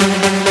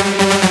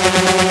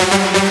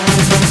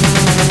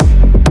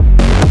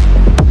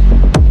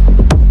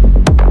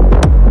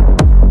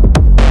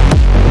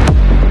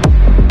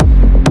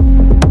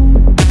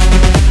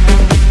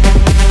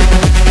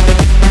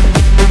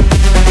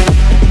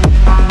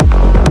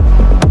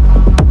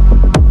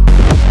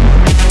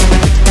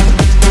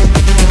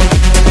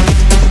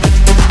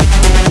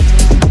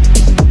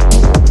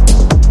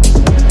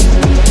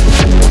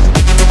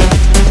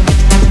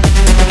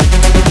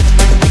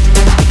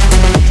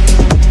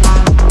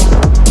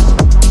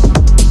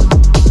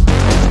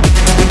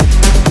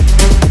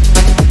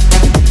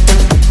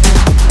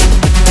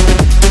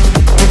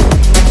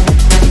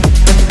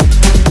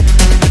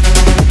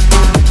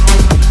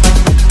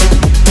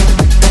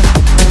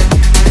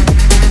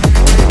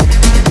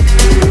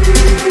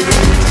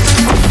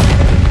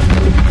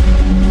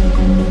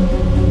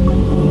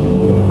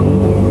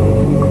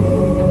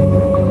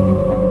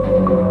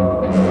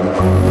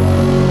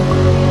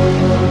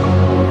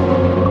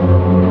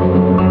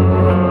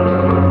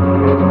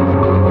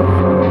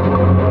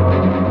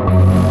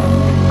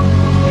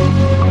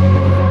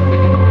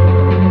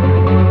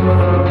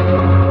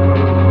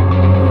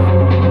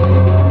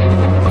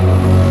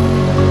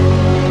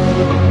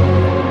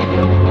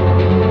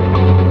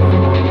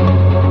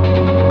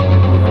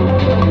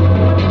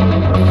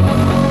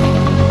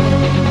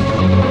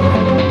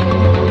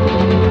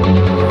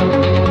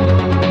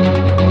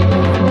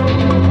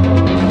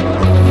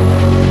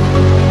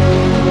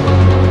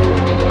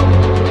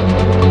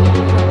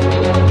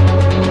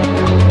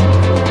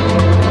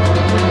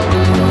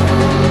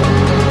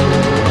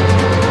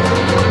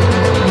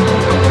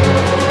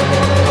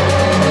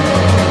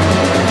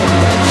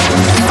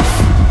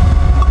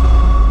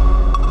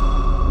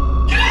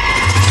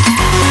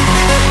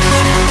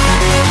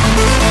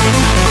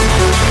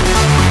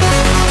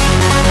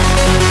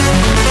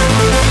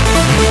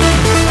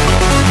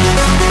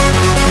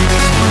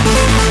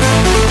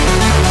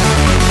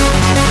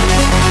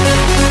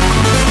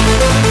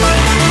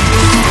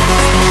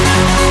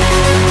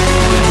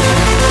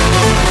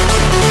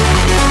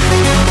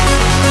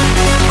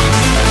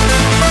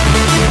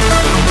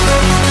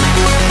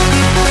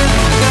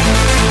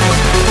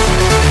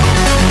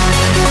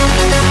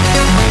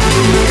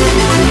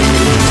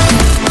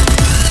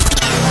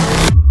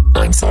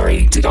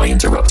 Did I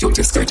interrupt your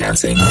disco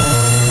dancing?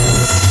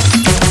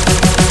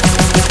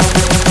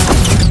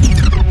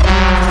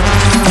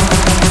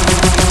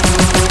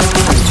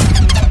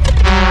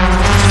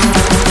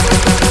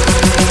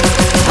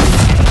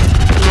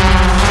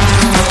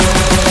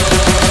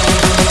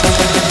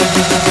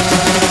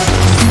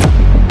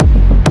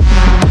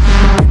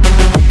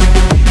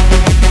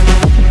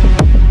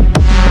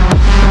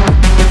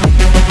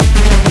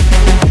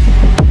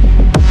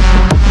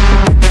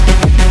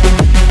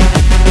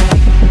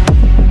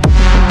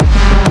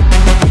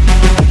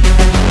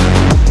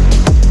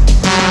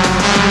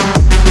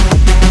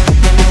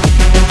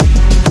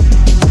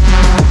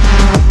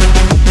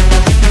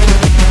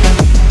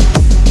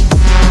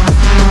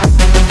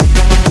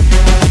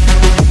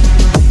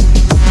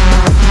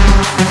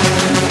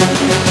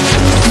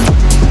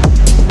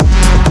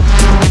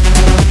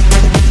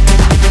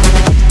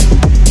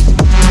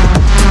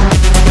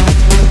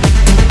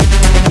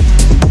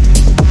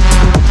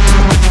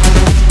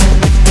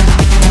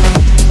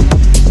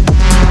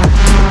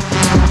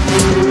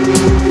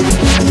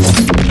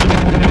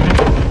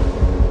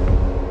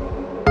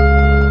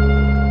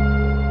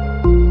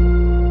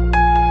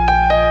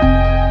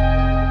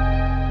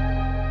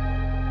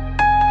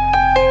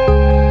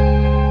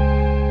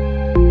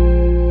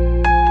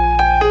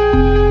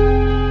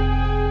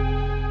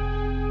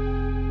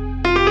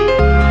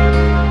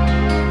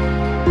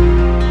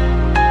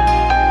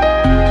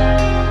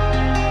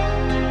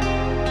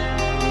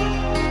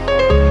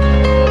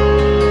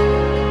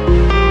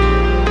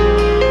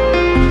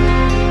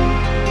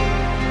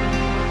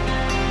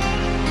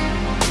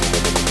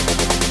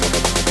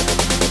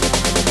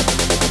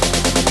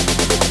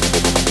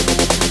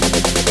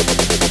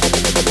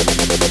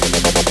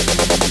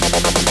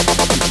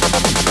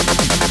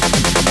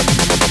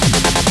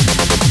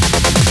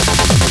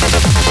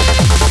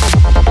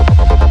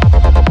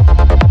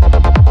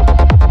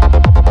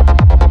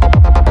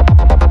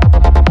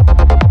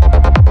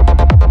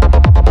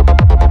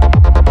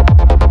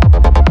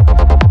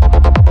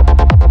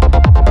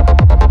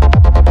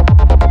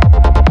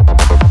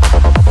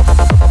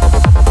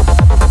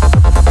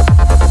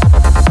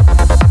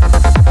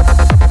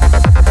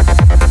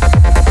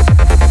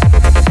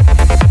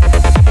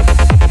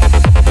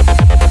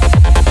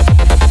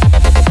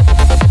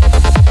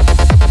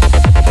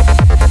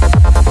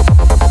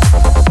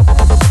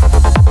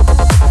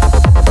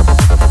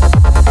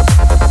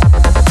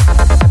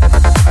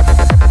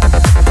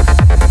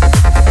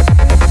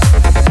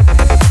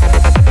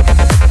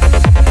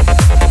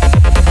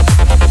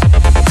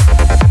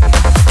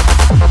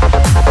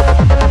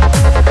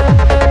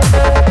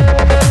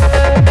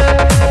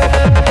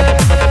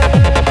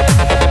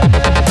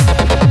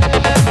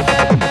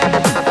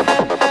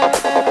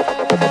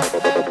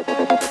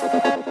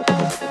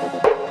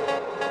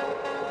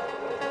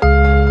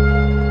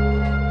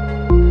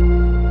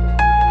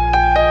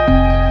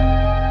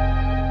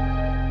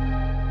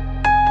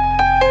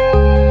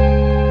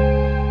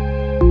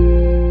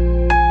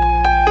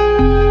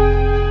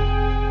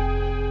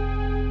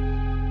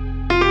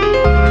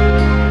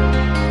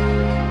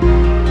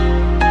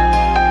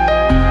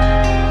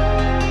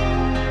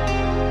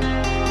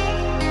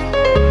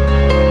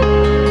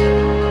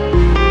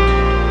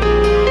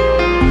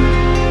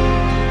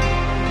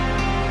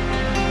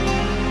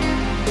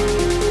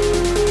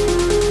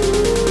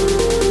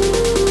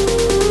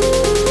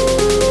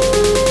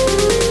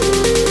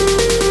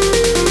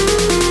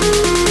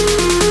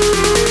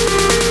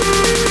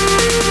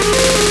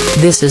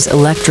 This is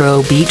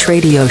Electro Beat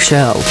Radio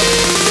Show.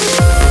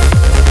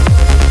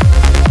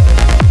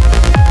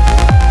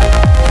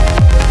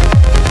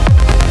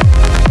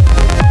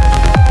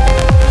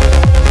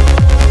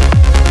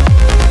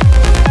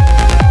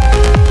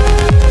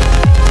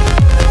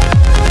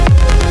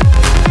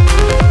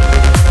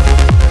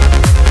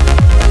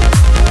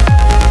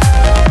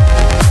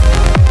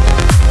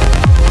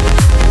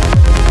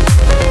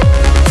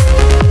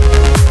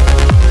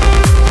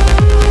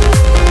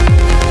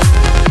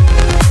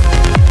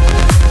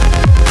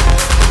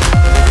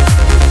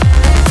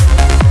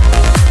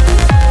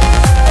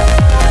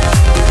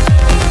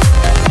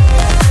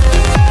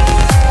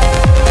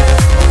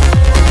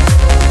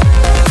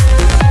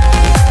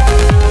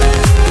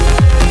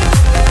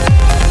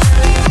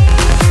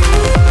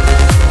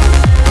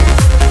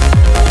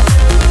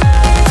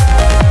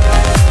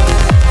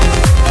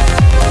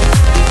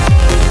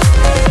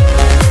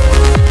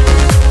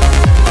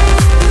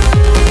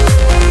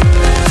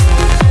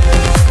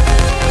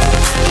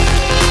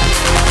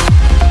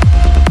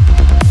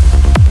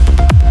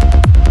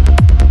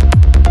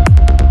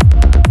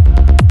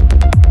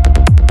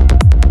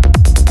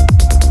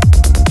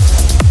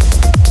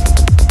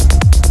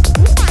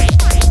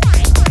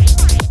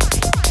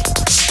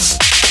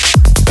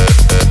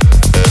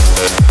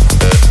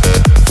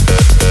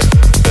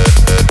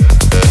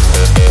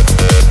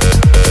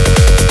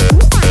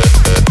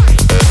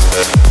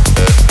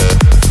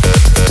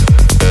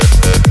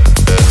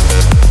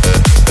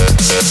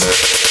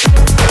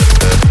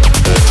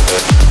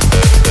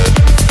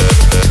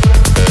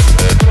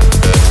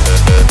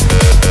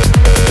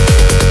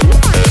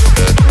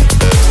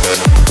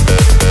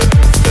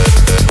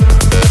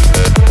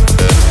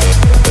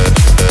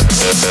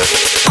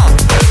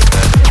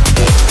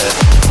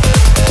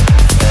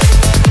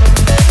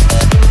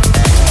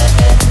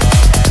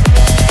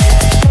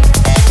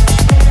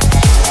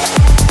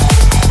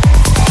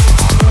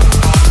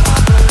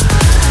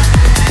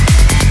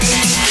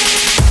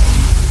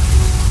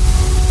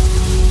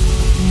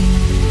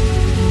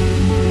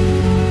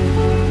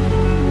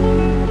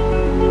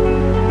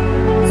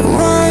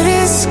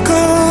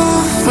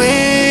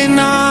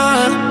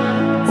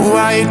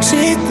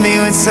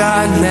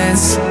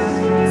 Sadness.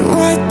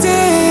 What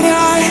did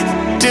I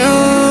do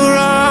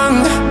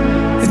wrong?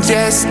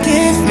 Just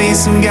give me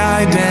some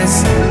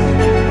guidance.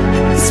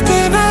 It's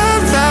been a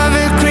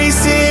lovely,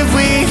 crazy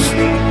week.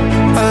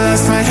 I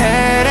lost my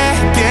head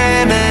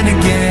again and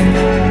again.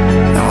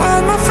 Now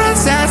all my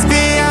friends ask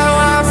me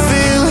how I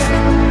feel.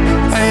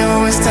 I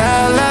always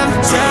tell them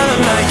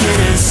like it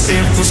is.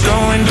 It was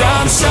going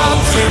down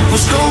south, it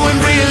was going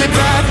really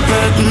bad,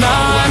 but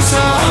now I'm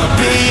so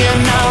happy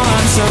and now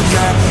I'm so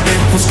glad.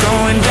 It was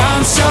going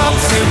down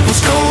south, it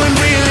was going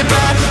really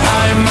bad.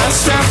 I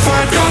must have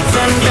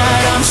forgotten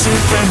that I'm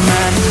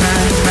Superman,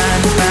 man,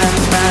 man, man,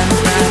 man,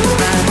 man,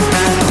 man,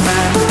 man,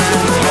 man,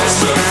 man. Must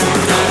have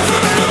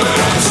forgotten that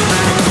I'm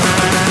Superman.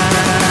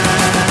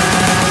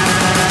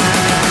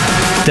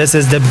 This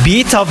is the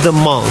beat of the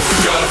month.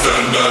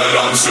 Forgotten that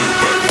I'm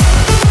Superman.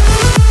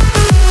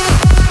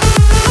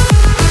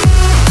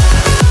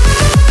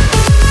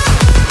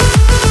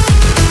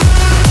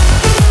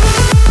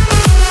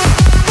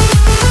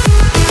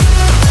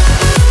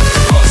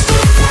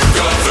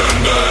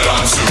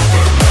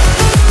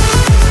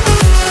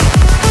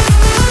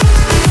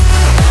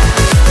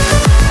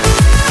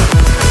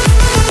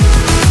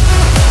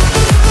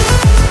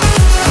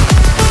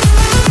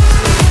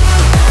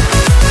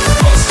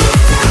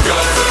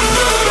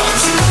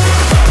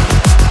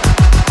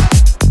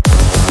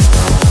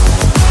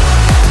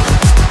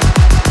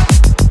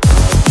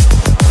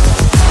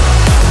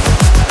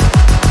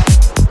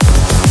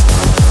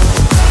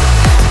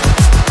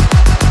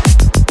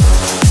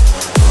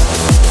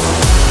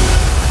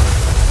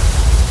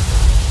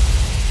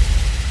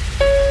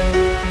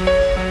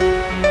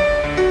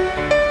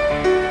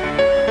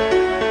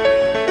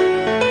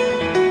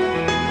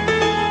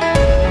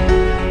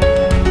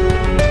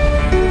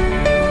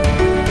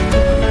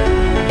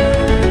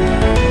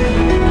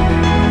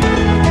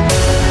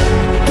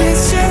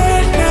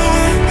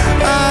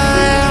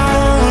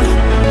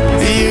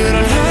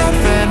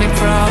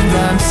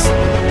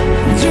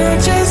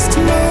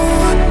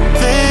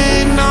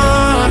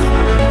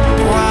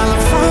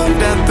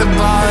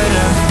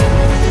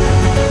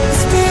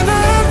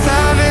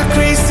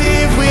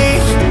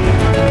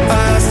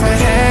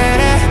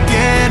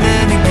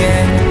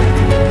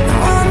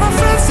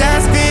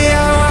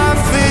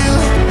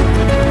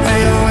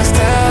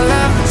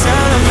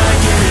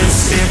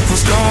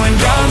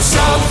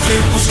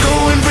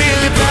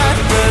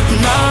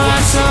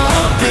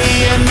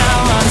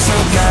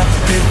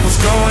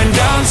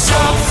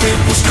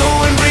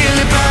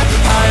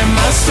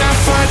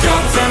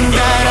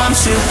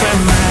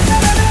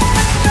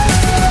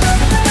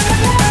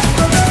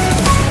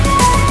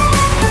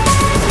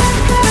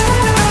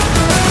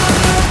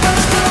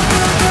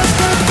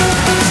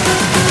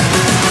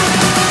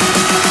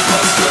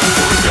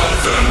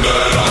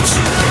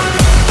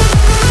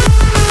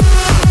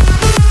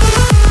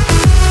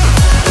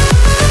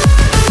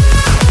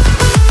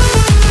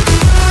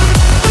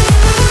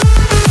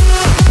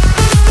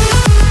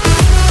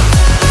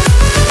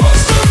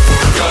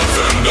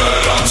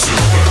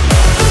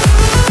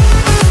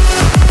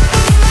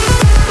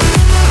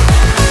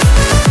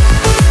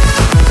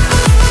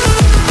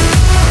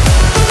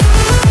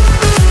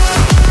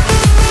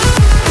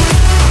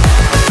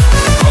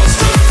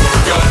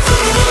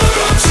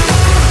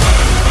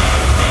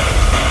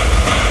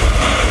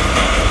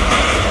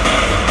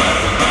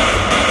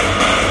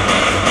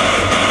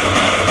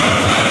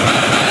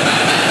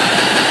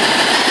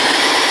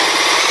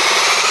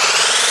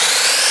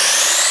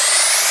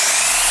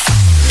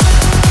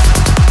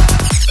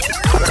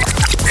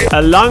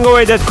 A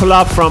long-awaited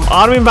collab from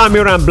Armin van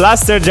Buuren and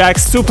Blaster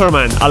Jack's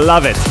Superman. I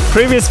love it.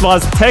 Previous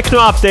was Techno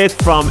Update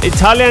from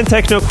Italian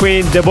techno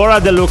queen Deborah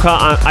De Luca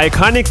and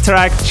iconic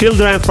track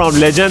Children from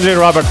legendary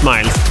Robert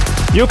Miles.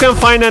 You can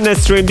find and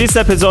stream this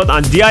episode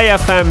on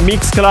DIFM,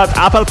 Mixcloud,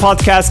 Apple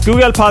Podcasts,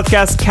 Google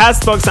Podcasts,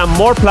 Castbox, and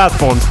more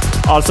platforms.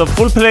 Also,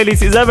 full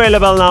playlist is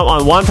available now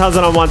on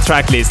 1001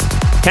 Tracklist.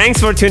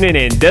 Thanks for tuning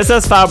in. This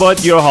is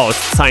Farbod, your host,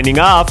 signing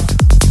off.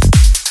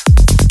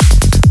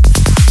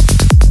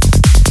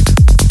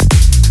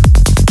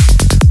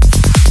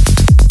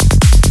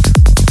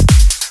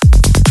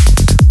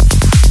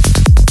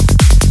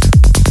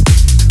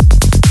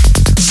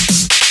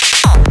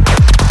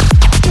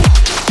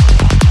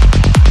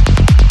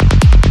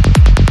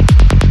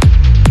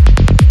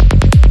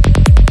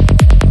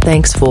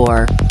 Thanks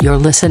for your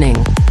listening.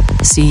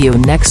 See you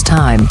next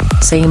time,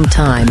 same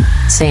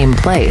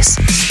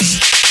place.